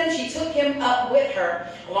weaned him, she took him up with her,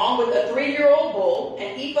 along with a 3-year-old bull,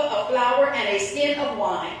 an ephah of flour, and a skin of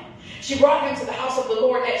wine. She brought him to the house of the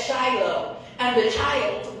Lord at Shiloh, and the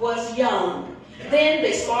child was young. Then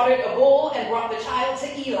they slaughtered a bull and brought the child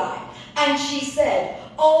to Eli. And she said,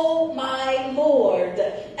 "Oh, my Lord,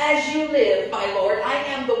 as you live, my Lord, I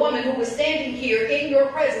am the woman who was standing here in your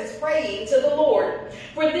presence praying to the Lord.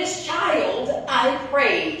 For this child I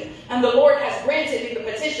prayed, and the Lord has granted me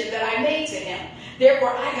the petition that I made to him. Therefore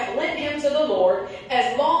I have lent him to the Lord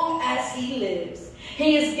as long as he lives.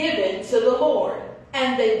 He is given to the Lord."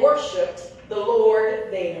 And they worshipped the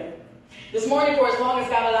Lord there. This morning, for as long as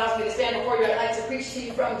God allows me to stand before you, I'd like to preach to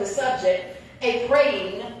you from the subject, a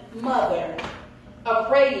praying mother. A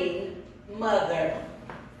praying mother.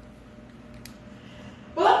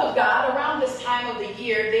 Beloved of God, around this time of the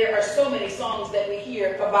year, there are so many songs that we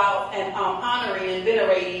hear about and honoring and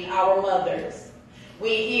venerating our mothers.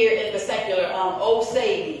 We hear in the secular, "Oh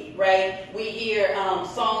Sadie," right? We hear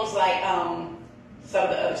songs like, some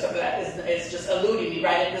of that is just eluding me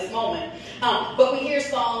right at this moment. But we hear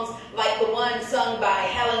songs like the one sung by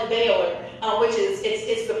Helen Baylor, which is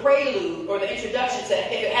it's the prelude or the introduction to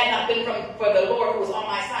 "If It Had Not Been for the Lord Who Was on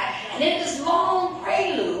My Side." And in this long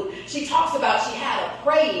prelude, she talks about she had a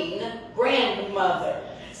praying grandmother,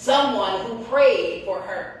 someone who prayed for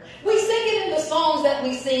her. We sing it in the songs that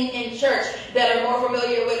we sing in church that are more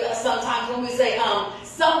familiar with us sometimes when we say,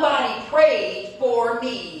 "Somebody prayed for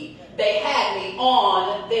me. They had me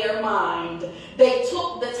on their mind. They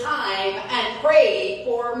took the time and prayed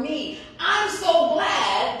for me. I'm so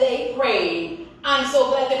glad they prayed. I'm so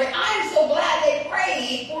glad they prayed. I'm so glad they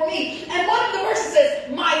prayed for me." And one of the verses says,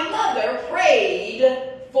 "My mother prayed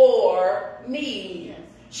for me.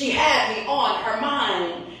 She had me on her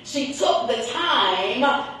mind. She took the time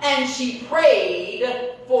and she prayed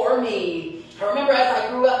for me." I remember as I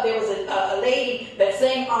grew up, there was a lady that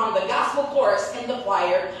sang on the gospel chorus in the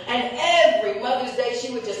choir, and every Mother's Day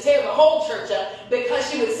she would just tear the whole church up because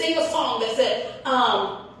she would sing a song that said,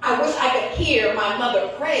 "I wish I could hear my mother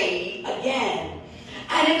pray again."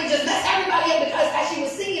 And it would just mess everybody up because as she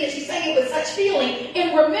was singing it, she sang it with such feeling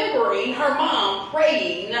in remembering her mom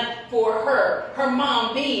praying for her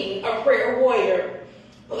mom being a prayer warrior.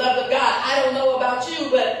 Beloved of God, I don't know about you,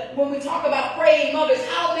 but when we talk about praying mothers,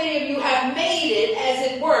 how many of you have made it, as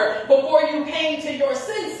it were, before you came to your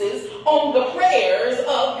senses on the prayers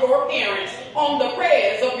of your parents, on the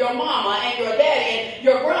prayers of your mama and your daddy and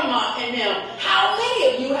your grandma and them? How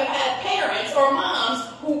many of you have had parents or moms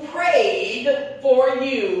who prayed for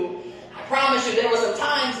you? I promise you there were some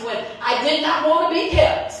times when I did not want to be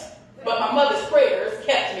kept, but my mother's prayers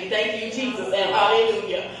kept me. Thank you, Jesus, and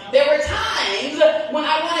hallelujah. There were times when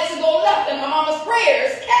I wanted to go left, and my mama's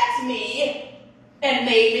prayers kept me and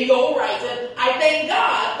made me go right. And I thank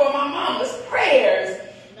God for my mama's prayers.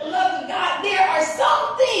 Beloved of God, there are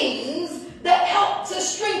some things that help to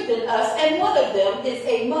strengthen us, and one of them is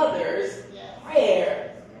a mother's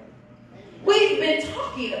prayer. We've been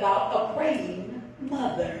talking about a praying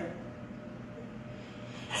mother.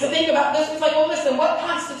 So think about this. It's like, well, listen, what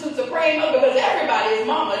constitutes a praying mother? Because everybody's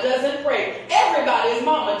mama doesn't pray. Everybody's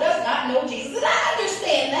mama does not know Jesus. And I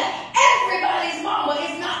understand that. Everybody's mama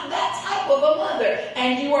is not that type of a mother.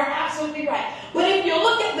 And you are absolutely right. But if you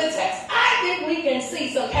look at the text, I think we can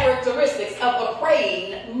see some characteristics of a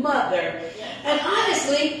praying mother. And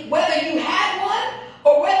honestly, whether you had one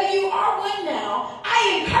or whether you are one now,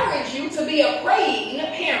 I encourage you to be a praying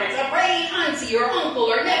parent, a praying auntie or uncle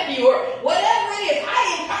or nephew or whatever it is.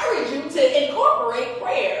 I encourage you to incorporate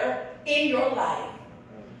prayer in your life.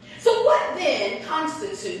 So what then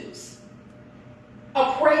constitutes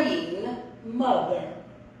a praying mother?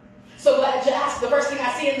 So glad you asked. The first thing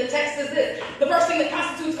I see in the text is this. The first thing that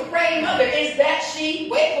constitutes a praying mother is that she,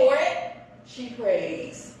 wait for it, she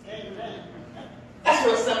prays. Amen. That's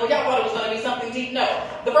real simple. Y'all thought it was going to be something deep. No.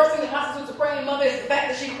 The first thing that constitutes a praying mother is the fact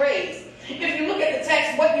that she prays. If you look at the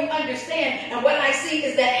text, what you understand and what I see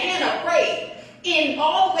is that Hannah prayed in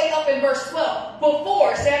all the way up in verse 12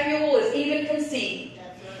 before Samuel was even conceived.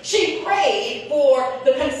 She prayed for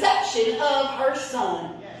the conception of her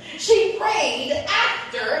son. She prayed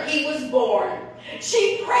after he was born.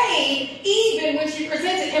 She prayed even when she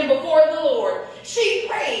presented him before the Lord. She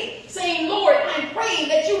prayed, saying, "Lord, I'm praying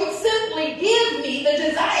that you would simply give me the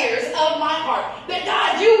desires of my heart. That,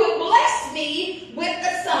 God, you would bless me with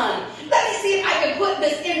a son." Let me see if I can put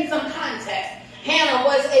this in some context. Hannah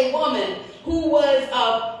was a woman who was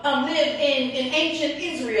lived in ancient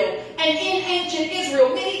Israel. And in ancient Israel,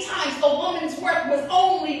 many times a woman's worth was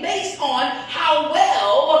only based on how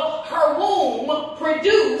well her womb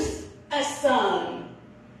produced a son.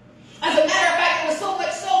 As a matter of fact, it was so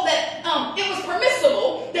much so that it was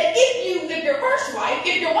permissible that if your first wife,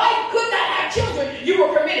 if your wife could not have children, you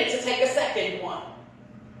were permitted to take a second one.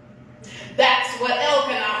 That's what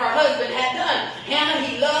Elkanah, her husband, had done. Hannah,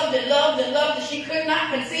 he loved and loved and loved, and she could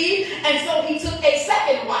not conceive. And so he took a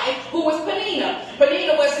second wife, who was Peninnah.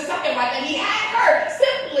 Peninnah was his second wife, and he had her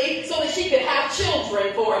simply so that she could have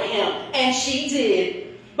children for him. And she did.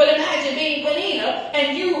 But imagine being Peninnah,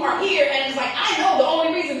 and you are here, and it's like, I know the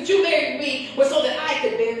only reason that you married me was so that I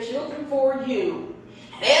could bear children for you.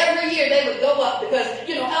 And every year they would go up because,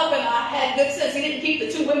 Elkanah had good sense. He didn't keep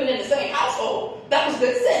the two women in the same household. That was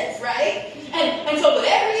good sense, right? And so, but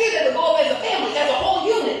every year they would go up as a family, as a whole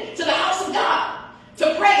unit, to the house of God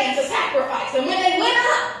to pray and to sacrifice. And when they went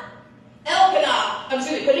up,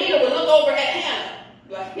 Peninnah would look over at Hannah,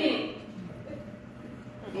 like,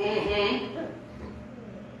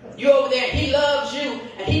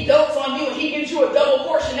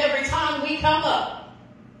 come up.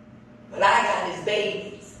 But I got his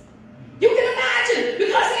babies. You can imagine,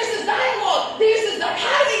 because there's this dialogue, there's this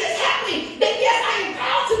dichotomy that's happening, that yes, I am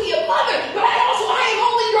proud to be a mother, but I am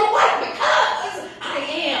only your wife because I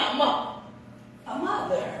am a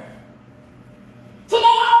mother. So no,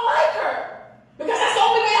 I don't like her, because that's the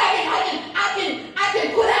only way I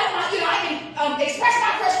can put out my, I can express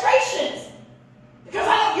my frustrations.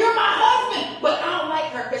 Because you're my husband, but I don't like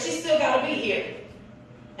her because she's still got to be here.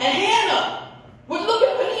 And Hannah would look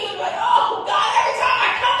at Penina and be like, oh, God, every time I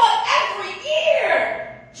come up every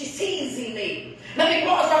year, she's teasing me. Let me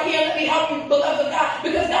pause right here and let me help you, beloved of God,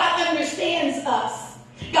 because God understands us.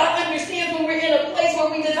 God understands when we're in a place where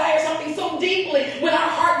we desire something so deeply, when our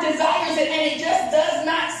heart desires it and it just does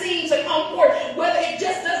not seem to come forth, whether it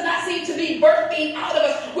just does not seem to be birthing out of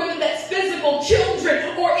us, whether that's physical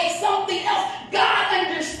children or it's something else. God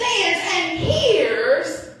understands and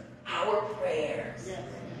hears our prayers. Yes.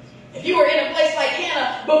 If you are in a place like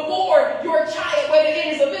Hannah, before your child, whether it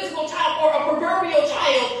is a physical child or a proverbial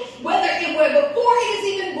child, before he is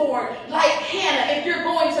even born, like Hannah, if you're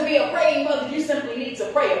going to be a praying mother, you simply need to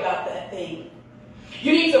pray about that thing.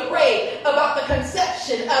 You need to pray about the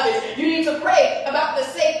conception of it. You need to pray about the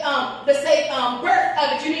safe birth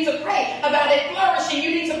of it. You need to pray about it flourishing. You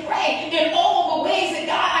need to pray in all the ways that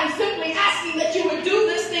God, I'm simply asking that you would do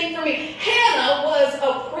this thing for me. Hannah was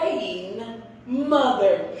a praying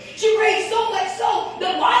mother. She prayed so much so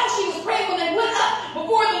that while she was praying, when they went up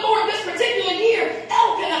before the Lord this particular year,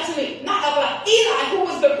 Eli, who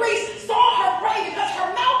was the priest, saw her pray because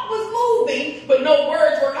her mouth was moving, but no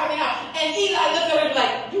words were coming out. And Eli looked at her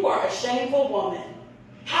like, you are a shameful woman.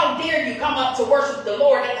 How dare you come up to worship the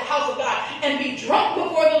Lord at the house of God and be drunk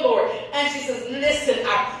before the Lord? And she says, listen,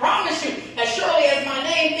 I promise you, as surely as my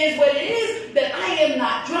name is what it is, that I am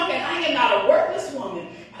not drunk and I am not a worthless woman.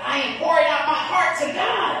 But I am pouring out my heart to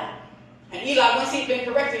God. And Eli, once he'd been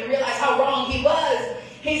corrected and realized how wrong he was,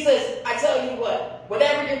 he says, I tell you what,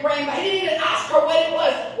 whatever you're praying about, he didn't even ask her what it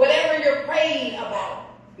was. Whatever you're praying about,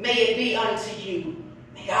 may it be unto you.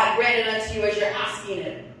 May God grant it unto you as you're asking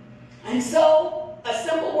it. And so, a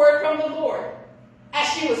simple word from the Lord, as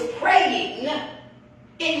she was praying,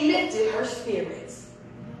 it lifted her spirits.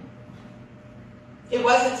 It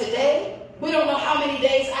wasn't today. We don't know how many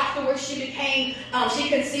days afterwards she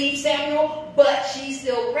conceived Samuel, but she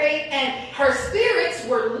still prayed, and her spirits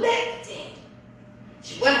were lifted.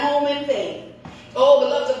 She went home in faith. Oh,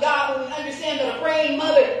 beloved of God, when we understand that a praying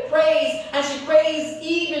mother prays, and she prays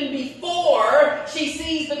even before she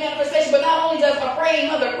sees the manifestation. But not only does a praying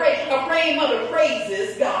mother pray, a praying mother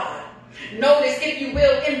praises God. Notice, if you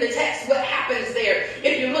will, in the text what happens there.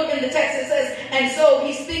 If you look in the text, it says, and so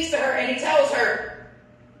he speaks to her and he tells her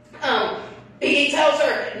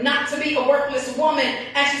not to be a worthless woman.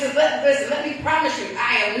 And she says, listen, let me promise you,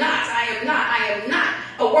 I am not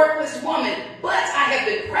a worthless woman, but I have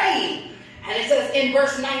been praying. And it says in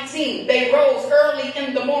verse 19, they rose early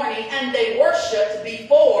in the morning and they worshiped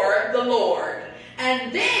before the Lord.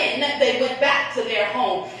 And then they went back to their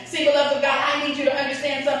home. See, beloved of God, I need you to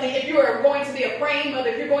understand something. If you are going to be a praying mother,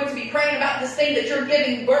 if you're going to be praying about this thing that you're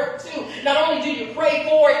giving birth to, not only do you pray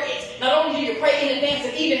for it, not only do you pray in advance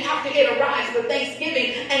and even after it arrives with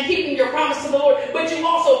thanksgiving and keeping your promise to the Lord, but you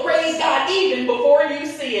also praise God even before you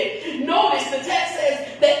see it. Notice the text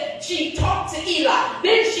says that she talked to Eli.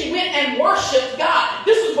 Then she went and worshiped God.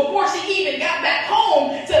 This was before she even got back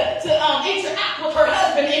home to interact with her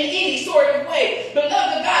husband in any sort of way.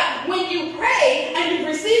 Beloved of God, when you pray and you've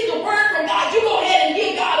received the word from God, you go ahead and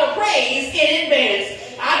give God a praise in advance.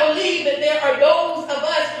 I believe that there are those of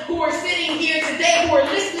us who are sitting here today who are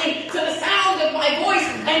listening to the sound of my voice,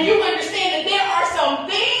 and you understand that there are some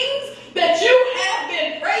things that you have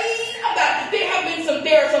been praying about.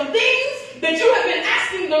 There are some things that you have been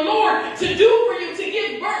asking the Lord to do for you, to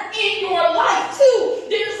give birth in your life too.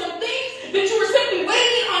 There are some things that you are simply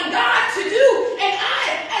waiting on God to do. And I,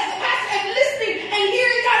 as a pastor, am listening and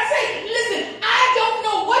hearing God say, listen, I don't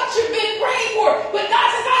know what you've been praying for, but God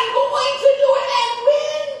says, I'm going to do it. And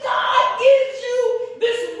when God gives you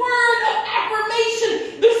this word of affirmation,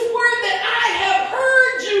 this word that I have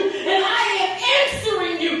heard you and I am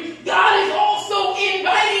answering you, God is also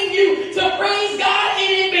inviting you to praise God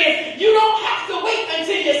in advance. You don't have to wait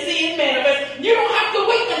until you see it manifest. You don't have to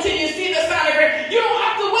wait until you see the sonogram. You don't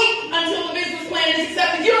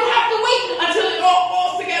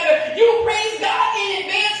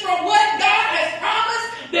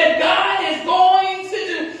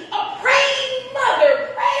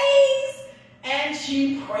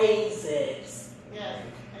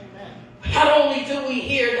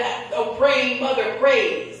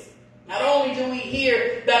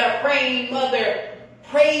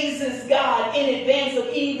praises God in advance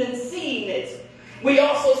of even seeing it. We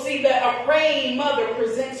also see that a praying mother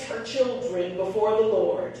presents her children before the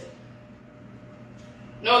Lord.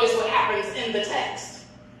 Notice what happens in the text.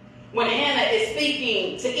 When Hannah is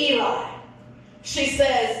speaking to Eli, she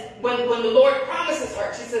says, when the Lord promises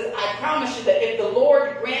her, she says, I promise you that if the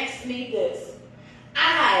Lord grants me this,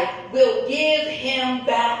 I will give him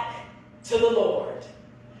back to the Lord,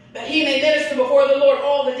 that he may minister before the Lord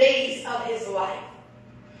all the days of his life.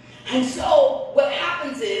 And so what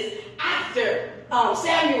happens is, after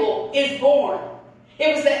Samuel is born,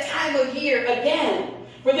 it was that time of year again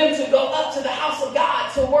for them to go up to the house of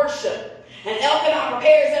God to worship. And Elkanah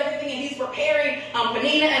prepares everything, and he's preparing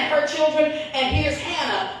Peninnah and her children. And here's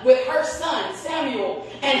Hannah with her son, Samuel.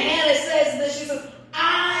 And Hannah says this, she says,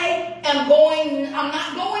 I'm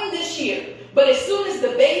not going this year, but as soon as the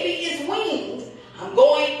baby is weaned, I'm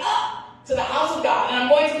going up to the house of God, and I'm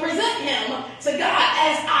going to present him to God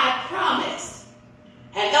as I promised.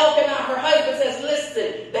 And Elkanah, her husband, says,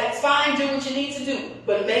 listen, that's fine, do what you need to do,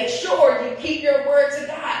 but make sure you keep your word to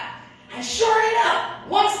God. And sure enough,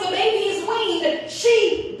 once the baby is weaned,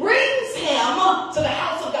 she brings him to the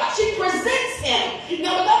house of God. She presents him.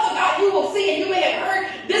 Now, beloved of God, you will see, and you may have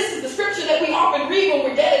heard, this is the scripture that we often read when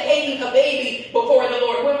we're dedicating a baby before the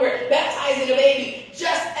Lord, when we're baptizing a baby.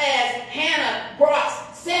 Just as Hannah brought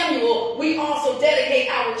Samuel, we also dedicate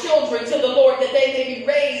our children to the Lord, that they may be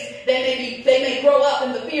raised, they may grow up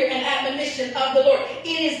in the fear and admonition of the Lord.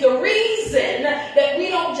 It is the reason that we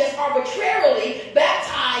don't just arbitrarily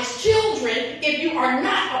baptize children if you are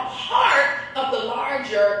not a part of the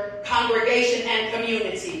larger congregation and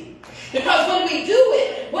community. Because when we do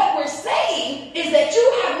it, what we're saying is that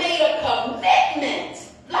you have made a commitment,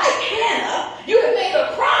 like Hannah. You have made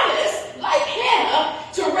a promise, like Hannah,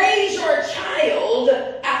 to raise your child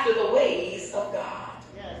after the ways of God.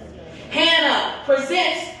 Hannah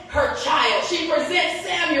presents her child. She presents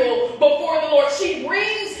Samuel before the Lord. She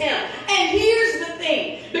brings him. And here's the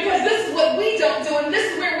thing, because this is what we don't do, and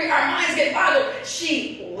this is where our minds get bothered.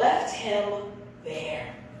 She left him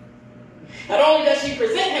there. Not only does she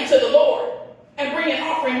present him to the Lord and bring an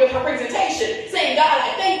offering with her presentation, saying, God,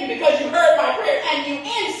 I thank you because you heard my prayer and you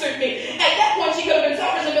answered me. At that point, she could have been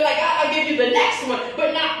selfish and been like, God, I'll give you the next one,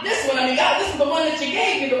 but not this one. I mean, God, this is the one that you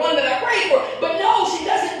gave me, the one that I prayed for. But no, she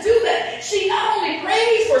doesn't do that. She not only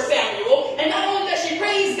prays for Samuel, and not only does she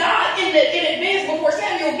praise God in advance before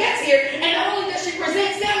Samuel gets here, and not only does she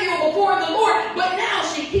present Samuel before the Lord, but now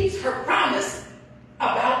she keeps her promise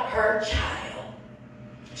about her child.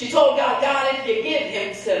 She told God, God, if you give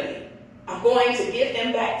him to me, I'm going to give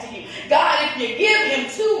him back to you. God, if you give him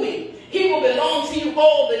to me, he will belong to you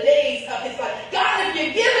all the days of his life. God, if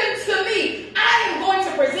you give him to me, I am going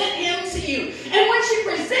to present him to you. And when she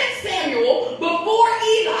presents Samuel before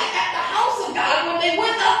Eli at the house of God, when they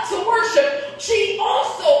went up to worship, she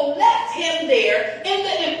also left him there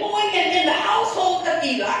in the household of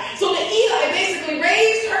Eli. So that Eli basically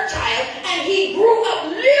raised her child, and he grew up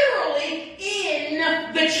literally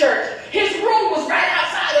in the church. His room was right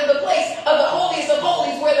outside of the place of the holiest of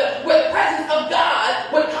holies, where the presence of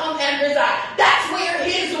God would come and reside. That's where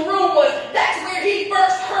his room was. That's where he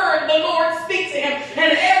first heard the Lord speak to him.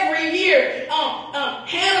 And every year,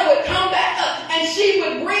 Hannah would come back up, and she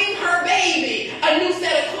would bring her baby a new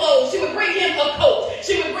set of clothes. She would bring him a coat.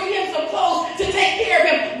 She would bring him some clothes to take care of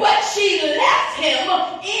him. But she left him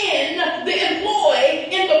in the employ,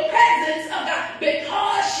 in the presence of God,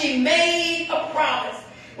 because she made a promise.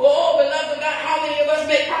 Oh, beloved of God, how many of us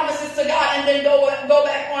make promises to God and then go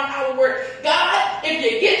back on our word? God, if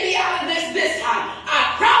you get me out of this time,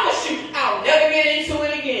 I promise you I'll never get into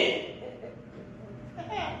it again.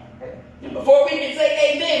 And before we can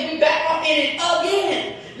say amen, we back up in it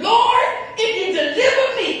again. Lord, if you deliver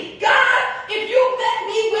me, God, if you let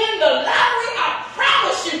me win the lottery, I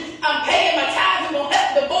promise you I'm paying my tithes, I'm going to help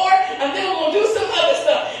the board, and then we're going to do some other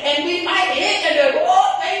stuff. And we might hit and go,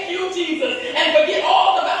 oh, thank you, Jesus, and forget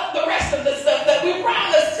all about the rest of the stuff that we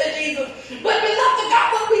promised to Jesus. But beloved of God,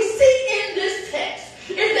 what we see in this text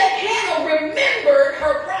is that Hannah remembered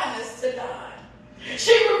her promise to God.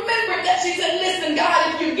 She remembered that she said, listen,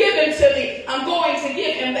 God, if you give him to me, I'm going to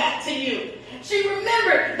give him back to you. She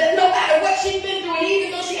remembered that no matter what she'd been through, and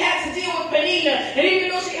even though she had to deal with Peninnah, and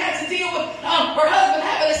even though she had to deal with her husband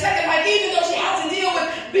having a second wife, even though she had to deal with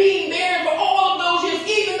being barren for all of those years,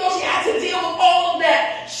 even though she had to deal with all of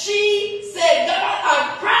that, she said, God,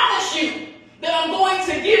 I promise you that I'm going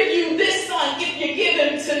to give you this son if you give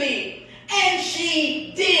him to me. And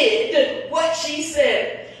she did what she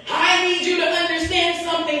said. I need you to understand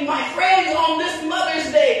something, my friends, on this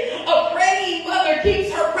Mother's Day. A praying mother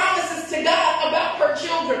keeps her promises to God about her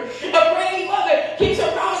children. A praying mother keeps her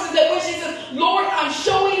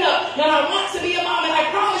I want to be a mom, and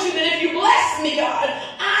I promise you that if you bless me, God,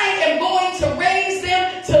 I am going to raise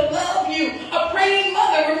them to love you. A praying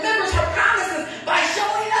mother remembers her promises by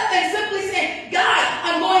showing up and simply saying, God,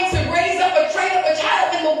 I'm going to train up a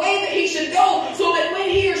child in the way that he should go, so that when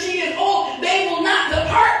he or she is old, they will not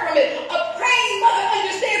depart from it. A praying mother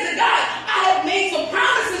understands that, God, I have made some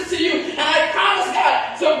promises to you, and I promise, God,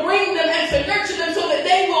 to bring them and to nurture them so that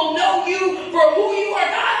they will know you for who you are.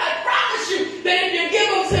 God, I promise you that if you give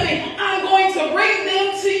them to me, I'm going to bring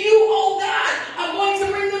them to you, oh God. I'm going to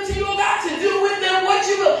bring them to you, oh God, to do with them what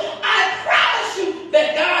you will. I promise you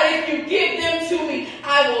that, God, if you give them to me,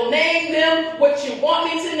 I will name them what you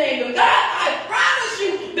want me to name them. God, I promise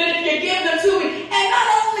you that if you give them to me, and not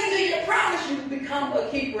only do you promise, you become a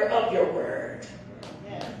keeper of your word.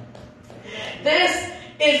 This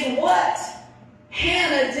is what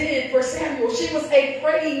Hannah did for Samuel. She was a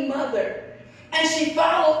praying mother, and she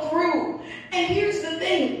followed through. And here's the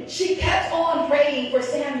thing. She kept on praying for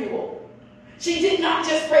Samuel. She did not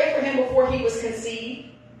just pray for him before he was conceived.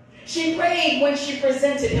 She prayed when she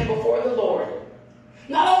presented him before the Lord.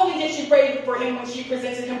 Not only did she pray for him when she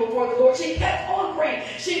presented him before the Lord, she kept on praying.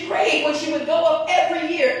 She prayed when she would go up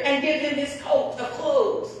every year and give him his coat of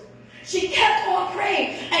clothes. She kept on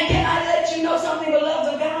praying. And can I let you know something,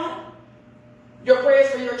 beloved of God? Your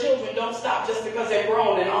prayers for your children don't stop just because they're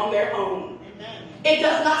grown and on their own. Amen. It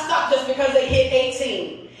does not stop just because they hit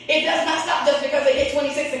 18. It does not stop just because they hit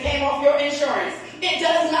 26 and came off your insurance. It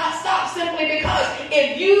does not stop simply because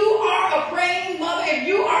if you are a praying mother, if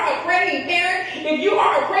you are a praying parent, if you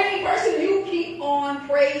are a praying person, you keep on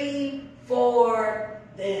praying for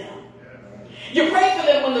them. You pray for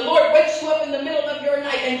them when the Lord wakes you up in the middle of your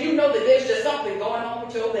night and you know that there's just something going on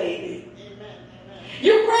with your baby.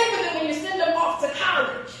 You pray for them when you send them off to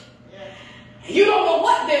college. You don't know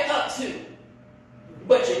what they're up to,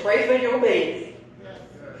 but you pray for your baby.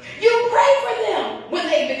 You pray for them when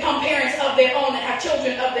they become parents of their own and have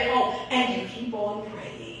children of their own, and you keep on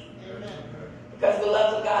praying. Because,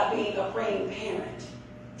 beloved of God, being a praying parent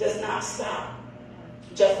does not stop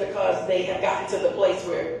just because they have gotten to the place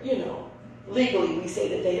where, legally we say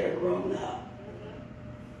that they are grown up.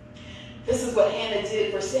 This is what Hannah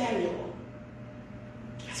did for Samuel.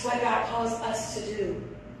 That's what God calls us to do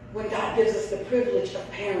when God gives us the privilege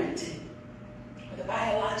of parenting, whether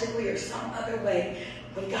biologically or some other way.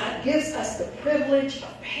 When God gives us the privilege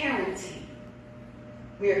of parenting,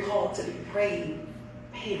 we are called to be praying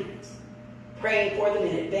parents. Praying for them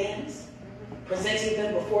in advance, presenting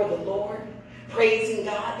them before the Lord, praising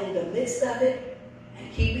God in the midst of it,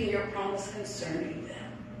 and keeping your promise concerning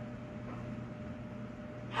them.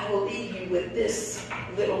 I will leave you with this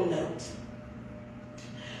little note.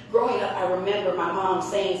 Growing up, I remember my mom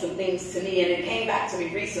saying some things to me, and it came back to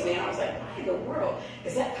me recently, and I was like, why in the world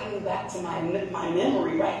is that coming back to my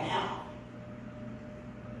memory right now?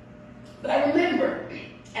 But I remember,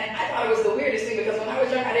 and I thought it was the weirdest thing because when I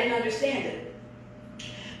was young, I didn't understand it.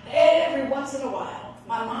 Every once in a while,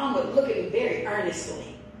 my mom would look at me very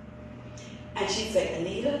earnestly, and she'd say,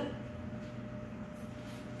 Anita,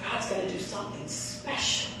 God's going to do something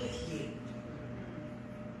special with you.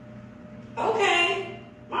 Okay.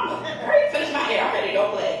 Mama, hurry, finish my hair. I'm ready to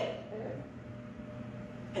go play.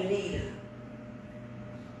 Anita,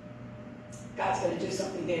 God's going to do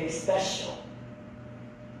something very special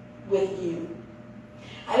with you.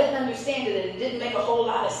 I didn't understand it, and it didn't make a whole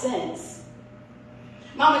lot of sense.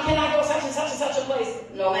 Mama, can I go such and such and such a place?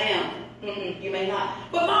 No, ma'am. You may not.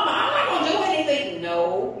 But Mama, I'm not going to do anything.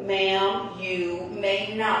 No, ma'am, you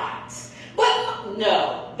may not. But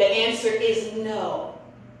no, the answer is no.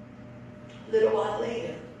 A little while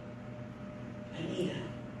later, Anita,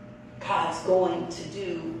 God's going to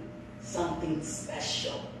do something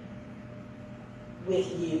special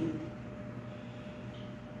with you.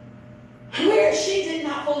 Where she did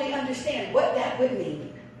not fully understand what that would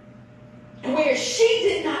mean, and where she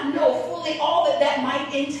did not know fully all that that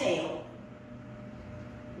might entail,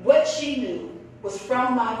 what she knew was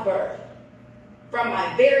from my birth, from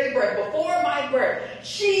my very birth, before my birth,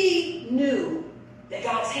 she knew that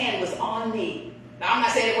God's hand was on me. Now, I'm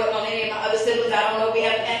not saying it wasn't on any of my other siblings. I don't know if we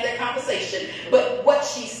haven't had that conversation. But what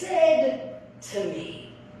she said to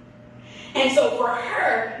me. And so for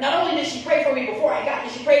her, not only did she pray for me before I got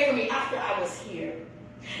here, she prayed for me after I was here.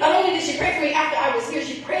 Not only did she pray for me after I was here,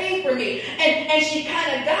 she prayed for me. And she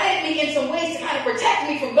kind of guided me in some ways to kind of protect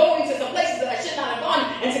me from going to some places that I should not have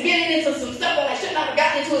gone and to getting into some stuff that I should not have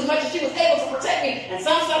gotten into as much as she was able to protect me. And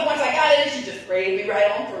some stuff, once I got in, she just prayed me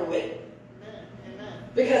right on through it.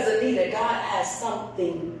 Because, Anita, God has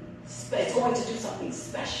something, it's going to do something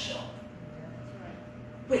special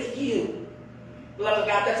with you. Beloved of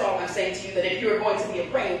God, that's all I'm saying to you, that if you're going to be a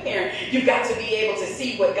praying parent, you've got to be able to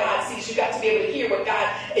see what God sees. You've got to be able to hear what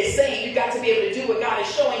God is saying. You've got to be able to do what God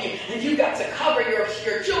is showing you. And you've got to cover your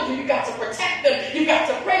children. You've got to protect them. You've got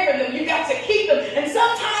to pray for them. You've got to keep them. And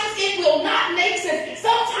sometimes it will not make sense.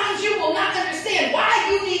 Sometimes you will not understand why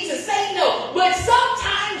you need to say no. But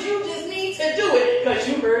sometimes you just need to do it because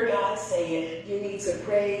you heard God say it. You need to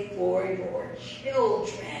pray for your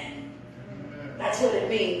children. That's what it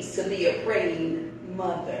means to be a praying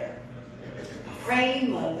mother. A praying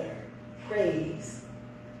mother prays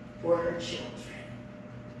for her children.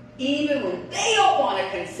 Even when they don't want to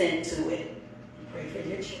consent to it, you pray for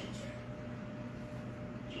your children.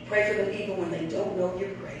 You pray for them even when they don't know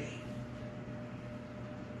you're praying.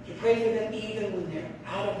 You pray for them even when they're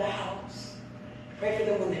out of the house. You pray for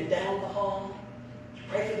them when they're down the hall. You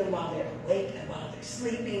pray for them while they're awake and while they're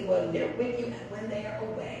sleeping, when they're with you and when they are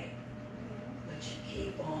away. You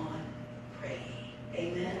keep on praying.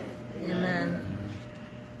 Amen? Amen.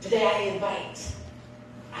 Today I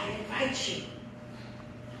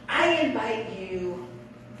invite you,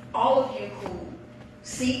 all of you who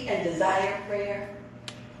seek and desire prayer.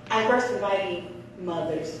 I'm first inviting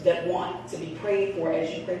mothers that want to be prayed for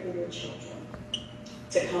as you pray for your children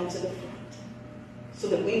to come to the front so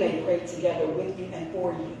that we may pray together with you and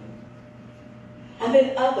for you. And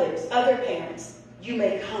then other parents, you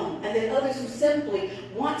may come. And then others who simply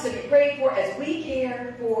want to be prayed for as we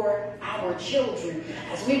care for our children,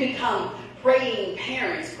 as we become praying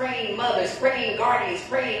parents, praying mothers, praying guardians,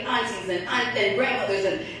 praying aunties and grandmothers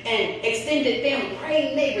and extended family,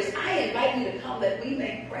 praying neighbors. I invite you to come that we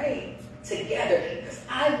may pray together because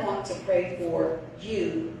I want to pray for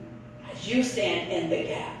you as you stand in the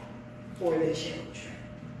gap for the children.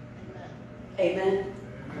 Amen?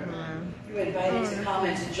 Amen. You're invited to come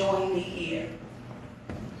and to join me here.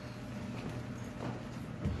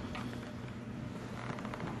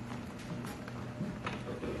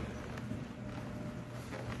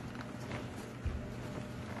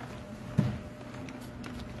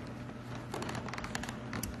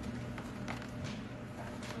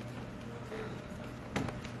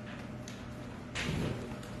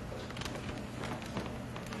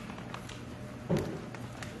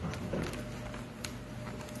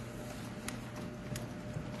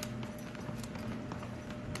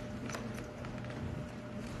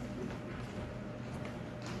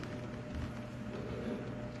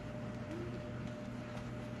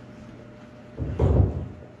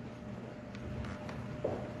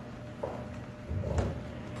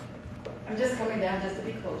 I'm just coming down just to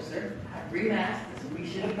be closer. I remasked, so we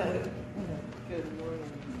should be good. Good morning.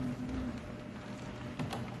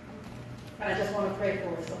 And I just want to pray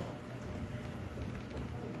for us all.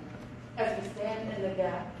 As we stand in the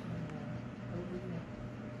gap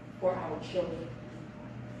for our children.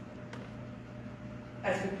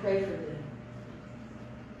 As we pray for them.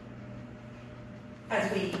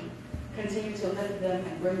 As we continue to lift them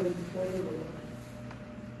and bring them before the Lord.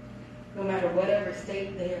 No matter whatever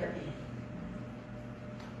state they are in.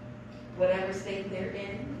 Whatever state they're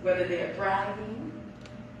in, whether they're thriving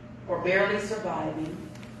or barely surviving,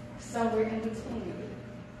 or somewhere in between.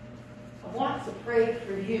 I want to pray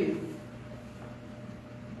for you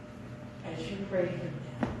as you pray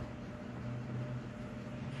for them.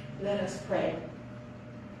 Let us pray.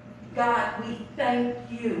 God, we thank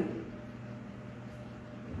you.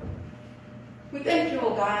 We thank you,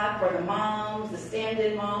 oh God, for the moms, the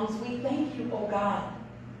stand-in moms. We thank you, oh God,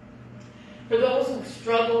 for those who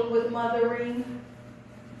struggled with mothering,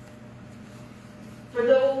 for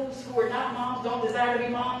those who are not moms, don't desire to be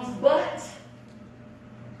moms, but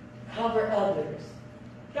cover others.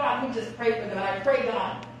 God, we just pray for them. And I pray,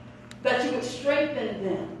 God, that you would strengthen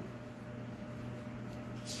them.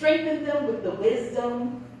 Strengthen them with the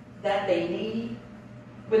wisdom that they need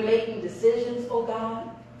when making decisions, oh God.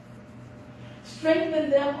 Strengthen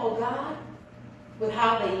them, oh God, with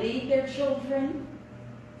how they lead their children.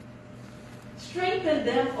 Strengthen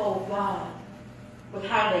them, oh God, with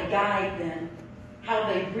how they guide them, how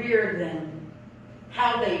they rear them,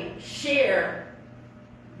 how they share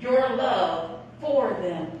your love for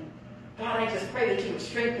them. God, I just pray that you would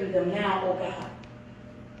strengthen them now, oh God.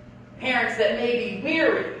 Parents that may be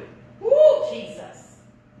weary, Jesus,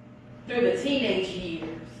 through the teenage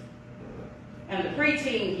years, and the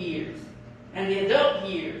preteen years, and the adult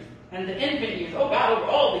years, and the infant years, oh God, over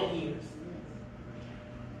all the years.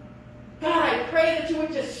 God, I pray that you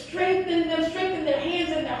would just strengthen them, strengthen their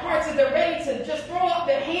hands and their hearts as they're ready to just throw up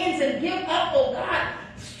their hands and give up, oh God.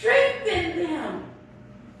 Strengthen them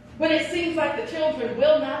when it seems like the children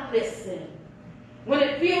will not listen, when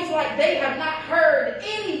it feels like they have not heard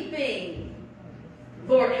anything.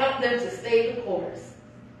 Lord, help them to stay the course.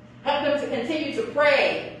 Help them to continue to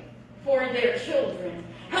pray for their children.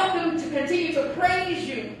 Help them to continue to praise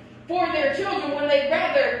you for their children when they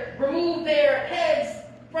rather remove their heads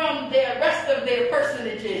from the rest of their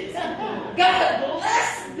personages. God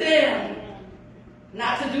bless them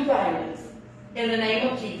not to do violence in the name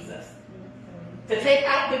of Jesus. To take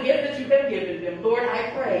out the gift that you've been given them. Lord,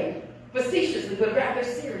 I pray facetiously but rather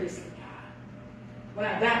seriously, God. When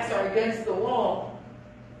our backs are against the wall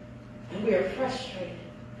and we are frustrated,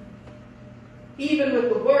 even with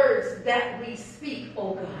the words that we speak,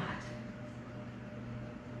 oh God.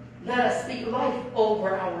 Let us speak life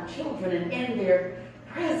over our children and in their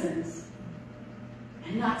presence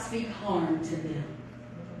and not speak harm to them.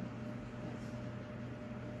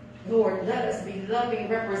 Lord, let us be loving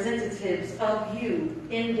representatives of you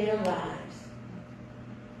in their lives.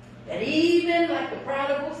 That even like the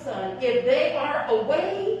prodigal son, if they are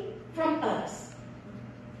away from us,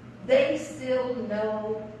 they still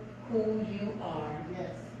know who you are.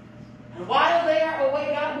 Yes. And while they are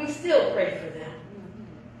away, God, we still pray for them.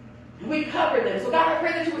 And we cover them. So God, I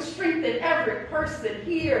pray that you would strengthen every person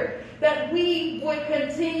here, that we would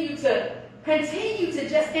continue to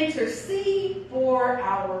just intercede for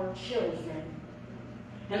our children.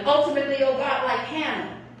 And ultimately, oh God, like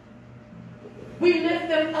Hannah, we lift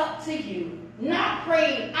them up to you, not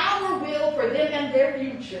praying our will for them and their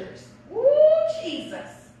futures. Ooh, Jesus.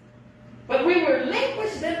 But we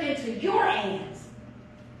relinquish them into your hands,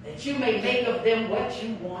 that you may make of them what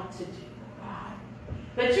you want to do, God.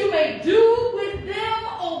 That you may do with them,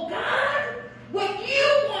 oh God, what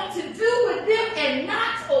you want to do with them, and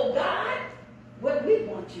not, oh God, what we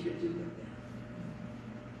want you to do with them.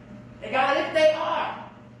 And God, if they are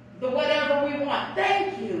the whatever we want,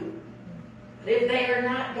 thank you. But if they are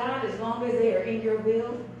not, God, as long as they are in your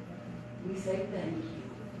will, we say thank you.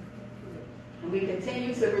 And we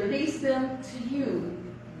continue to release them to you.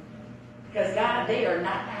 Because, God, they are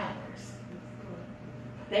not ours.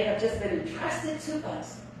 They have just been entrusted to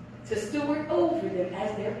us to steward over them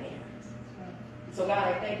as their parents. So, God,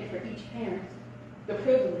 I thank you for each parent, the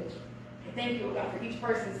privilege. I thank you, God, for each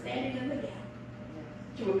person standing in the gap.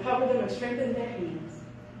 That you would cover them and strengthen their hands.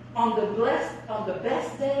 On the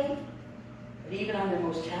best day, but even on the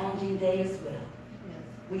most challenging day as well.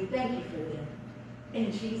 We thank you for them.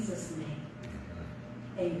 In Jesus' name.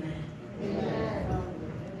 Amen. Amen.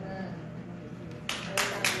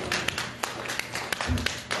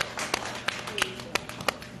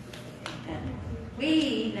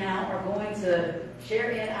 We now are going to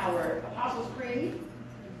share in our Apostles' Creed,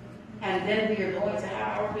 and then we are going to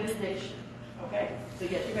have our benediction. Okay? So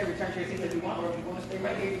yes, you may return to your seat if you want, or if you want to stay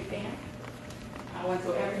right here, you can.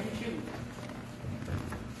 Whatsoever you choose.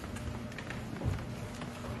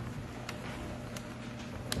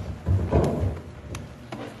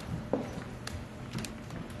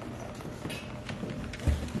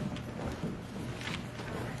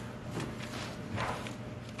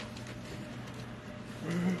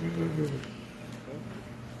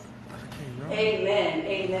 Amen.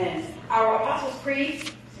 Amen. Our Apostles'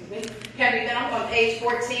 Creed, can be found on page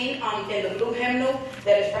 14 in the blue hymnal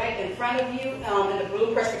that is right in front of you, in the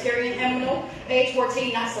blue Presbyterian hymnal. Page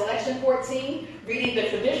 14, not selection 14. Reading the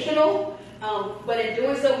traditional, but in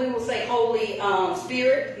doing so, we will say Holy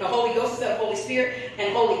Spirit, no, Holy Ghost instead of Holy Spirit,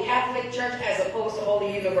 and Holy Catholic Church as opposed to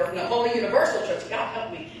Holy Universal Church. God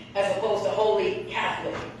help me, as opposed to Holy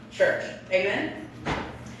Catholic Church. Amen.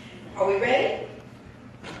 Are we ready?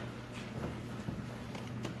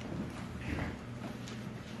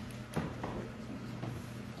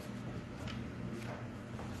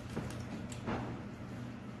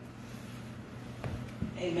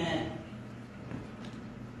 Amen.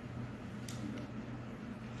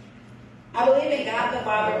 I believe in God the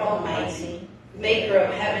Father Almighty, maker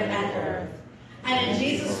of heaven and earth, and in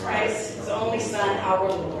Jesus Christ, his only Son, our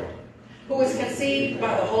Lord, who was conceived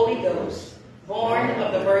by the Holy Ghost, born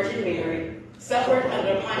of the Virgin Mary, suffered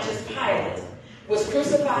under Pontius Pilate, was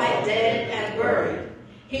crucified, dead, and buried.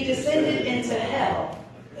 He descended into hell.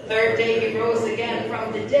 The third day he rose again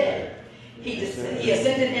from the dead. He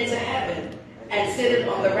ascended into heaven, and sitteth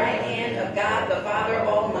on the right hand of God the Father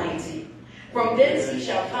Almighty. From thence he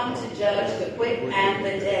shall come to judge the quick and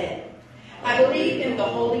the dead. I believe in the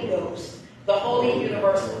Holy Ghost, the holy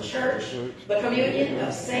universal church, the communion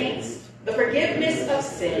of saints, the forgiveness of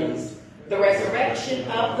sins, the resurrection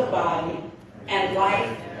of the body, and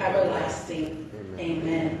life everlasting.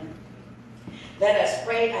 Amen. Let us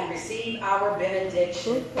pray and receive our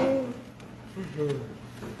benediction.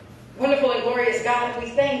 Wonderful and glorious God,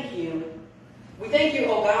 we thank you. We thank you,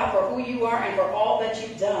 O God, for who you are and for all that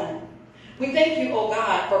you've done. We thank you, oh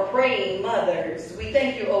God, for praying mothers. We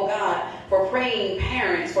thank you, oh God, for praying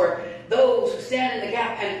parents, for those who stand in the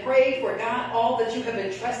gap and pray for, God, all that you have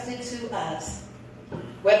entrusted to us.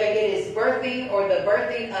 Whether it is birthing or the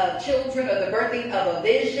birthing of children or the birthing of a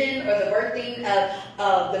vision or the birthing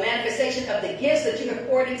of the manifestation of the gifts that you have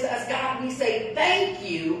poured into us, God, we say thank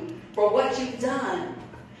you for what you've done.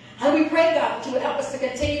 And we pray, God, that you would help us to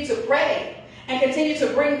continue to pray and continue to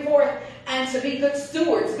bring forth and to be good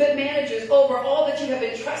stewards, good managers over all that you have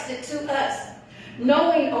entrusted to us.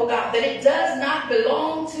 Knowing, oh God, that it does not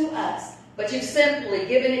belong to us, but you've simply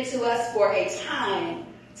given it to us for a time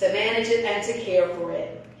to manage it and to care for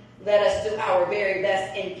it. Let us do our very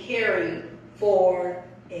best in caring for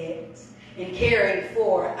it, in caring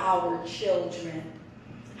for our children.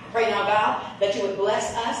 I pray now, God, that you would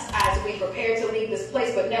bless us as we prepare to leave this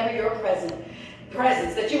place, but never your presence,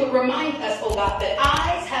 that you would remind us, oh God, that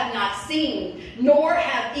eyes have not seen, nor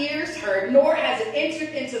have ears heard, nor has it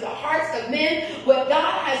entered into the hearts of men what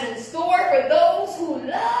God has in store for those who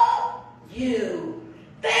love you.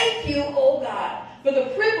 Thank you, oh God, for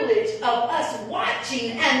the privilege of us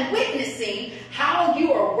watching and witnessing how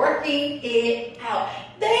you are working it out.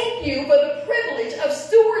 Thank you for the privilege of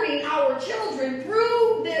stewarding our children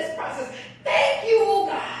through this process. Thank you, oh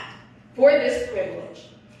God, for this privilege.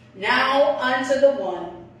 Now unto the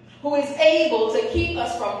one who is able to keep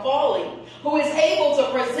us from falling, who is able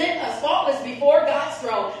to present us faultless before God's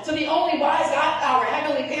throne. To the only wise God, our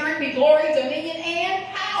heavenly parent, be glory, dominion, and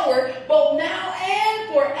power, both now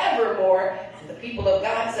and forevermore. And the people of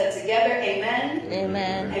God said together, amen.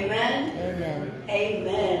 Amen. Amen. Amen.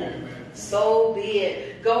 Amen. So be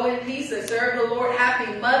it. Go in peace and serve the Lord.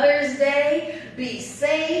 Happy Mother's Day. Be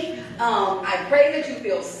safe. I pray that you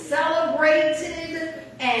feel celebrated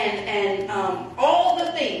and all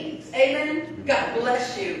the things. Amen. God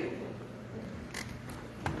bless you.